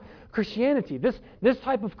is not Christianity. This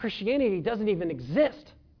type of Christianity doesn't even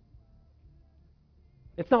exist.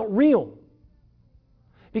 It's not real.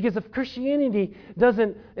 Because if Christianity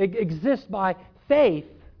doesn't exist by faith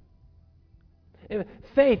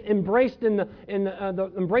embraced in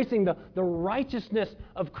embracing the righteousness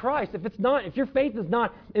of Christ, if your faith does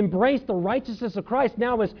not embrace the righteousness of Christ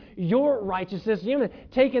now as your righteousness, you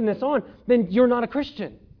haven't taken this on, then you're not a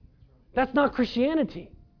Christian. That's not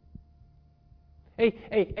Christianity.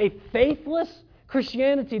 A faithless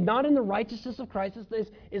Christianity, not in the righteousness of Christ,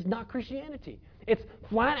 is not Christianity. It's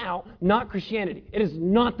flat out not Christianity. It is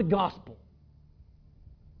not the gospel.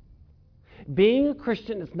 Being a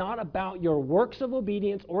Christian is not about your works of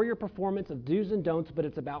obedience or your performance of do's and don'ts, but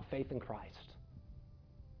it's about faith in Christ.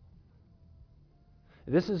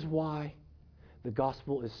 This is why the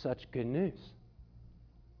gospel is such good news.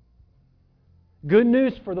 Good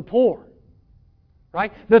news for the poor,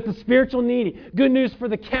 right? That the spiritual needy. Good news for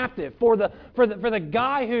the captive, for the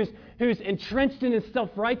guy who's entrenched in his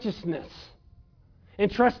self-righteousness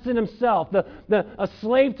and trusts in himself, a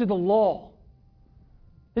slave to the law.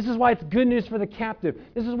 This is why it's good news for the captive.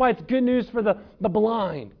 This is why it's good news for the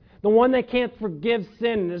blind, the one that can't forgive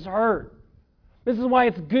sin and is hurt. This is why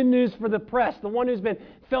it's good news for the oppressed, the one who's been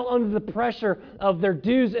felt under the pressure of their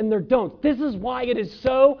do's and their don'ts. This is why it is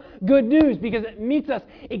so good news, because it meets us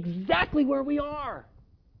exactly where we are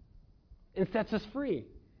and sets us free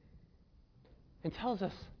and tells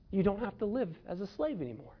us you don't have to live as a slave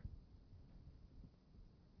anymore.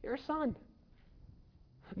 You're a son.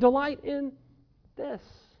 Delight in this.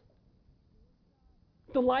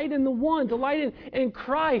 Delight in the one. Delight in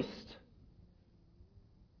Christ.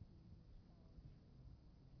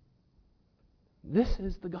 This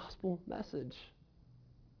is the gospel message.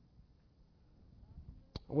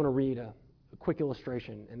 I want to read a quick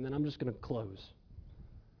illustration, and then I'm just going to close.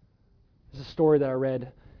 It's a story that I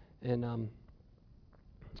read in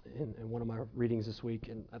one of my readings this week,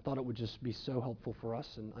 and I thought it would just be so helpful for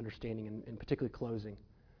us in understanding and particularly closing.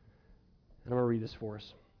 And I'm going to read this for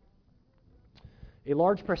us. A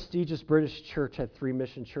large, prestigious British church had 3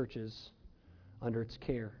 mission churches under its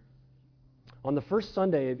care. On the first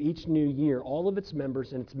Sunday of each new year, all of its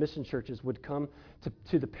members and its mission churches would come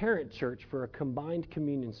to the parent church for a combined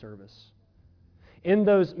communion service. In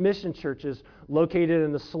those mission churches, located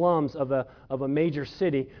in the slums of a major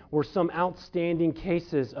city, were some outstanding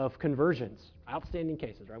cases of conversions. Outstanding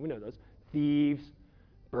cases, right? We know those. Thieves,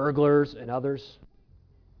 burglars, and others.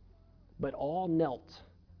 But all knelt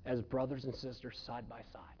as brothers and sisters side by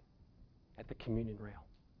side at the communion rail.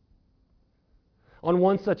 On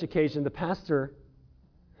one such occasion, the pastor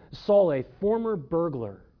saw a former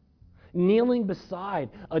burglar kneeling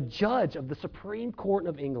beside a judge of the Supreme Court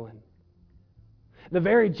of England, the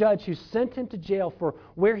very judge who sent him to jail for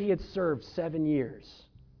where he had served 7 years.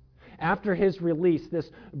 After his release,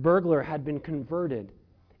 this burglar had been converted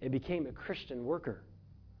and became a Christian worker.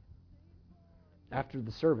 After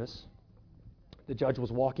the service, the judge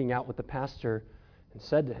was walking out with the pastor and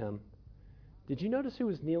said to him, "Did you notice who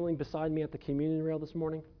was kneeling beside me at the communion rail this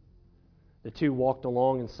morning?" The two walked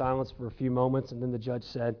along in silence for a few moments, and then the judge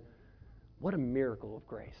said, "What a miracle of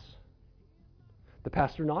grace." The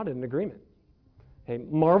pastor nodded in agreement. A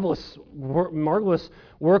marvelous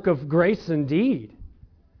work of grace indeed.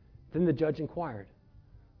 Then the judge inquired,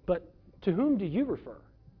 "But to whom do you refer?"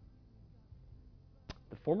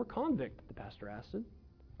 "The former convict," the pastor answered.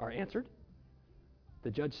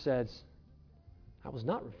 The judge says, "I was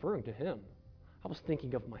not referring to him. I was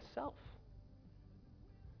thinking of myself."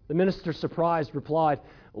 The minister, surprised, replied,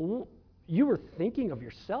 "You were thinking of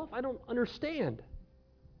yourself? I don't understand."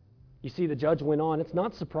 You see, the judge went on, it's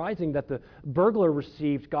not surprising that the burglar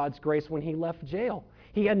received God's grace when he left jail.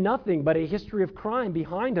 He had nothing but a history of crime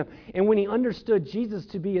behind him. And when he understood Jesus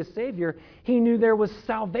to be his Savior, he knew there was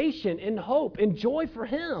salvation and hope and joy for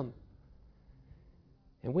him.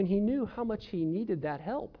 And when he knew how much he needed that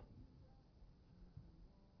help.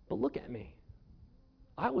 But look at me.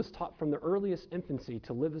 I was taught from the earliest infancy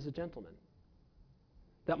to live as a gentleman.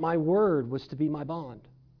 That my word was to be my bond.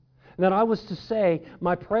 And that I was to say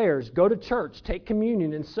my prayers, go to church, take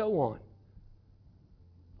communion, and so on.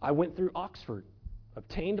 I went through Oxford,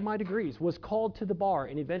 obtained my degrees, was called to the bar,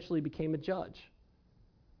 and eventually became a judge.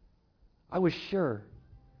 I was sure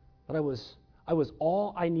that I was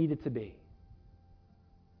all I needed to be.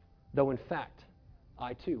 Though in fact,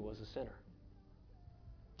 I too was a sinner.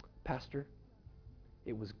 Pastor,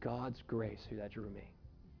 it was God's grace that drew me.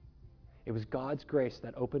 It was God's grace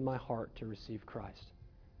that opened my heart to receive Christ.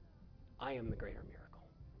 I am the greater miracle.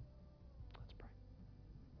 Let's pray.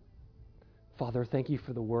 Father, thank you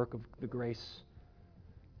for the work of the grace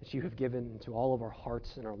that you have given to all of our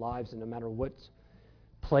hearts and our lives, and no matter what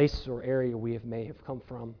place or area we may have come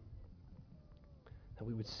from, that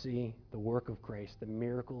we would see the work of grace, the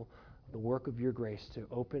miracle, the work of your grace to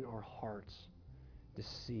open our hearts to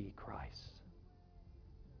see Christ.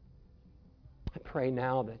 I pray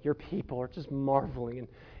now that your people are just marveling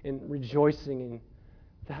and rejoicing in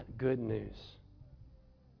that good news.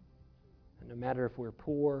 And no matter if we're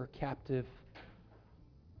poor, captive,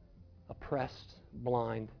 oppressed,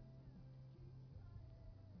 blind,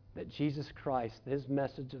 that Jesus Christ, his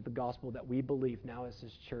message of the gospel that we believe now as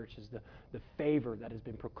his church, is the favor that has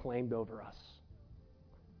been proclaimed over us.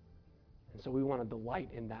 And so we want to delight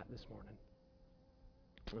in that this morning.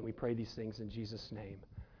 And we pray these things in Jesus' name.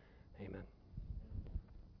 Amen.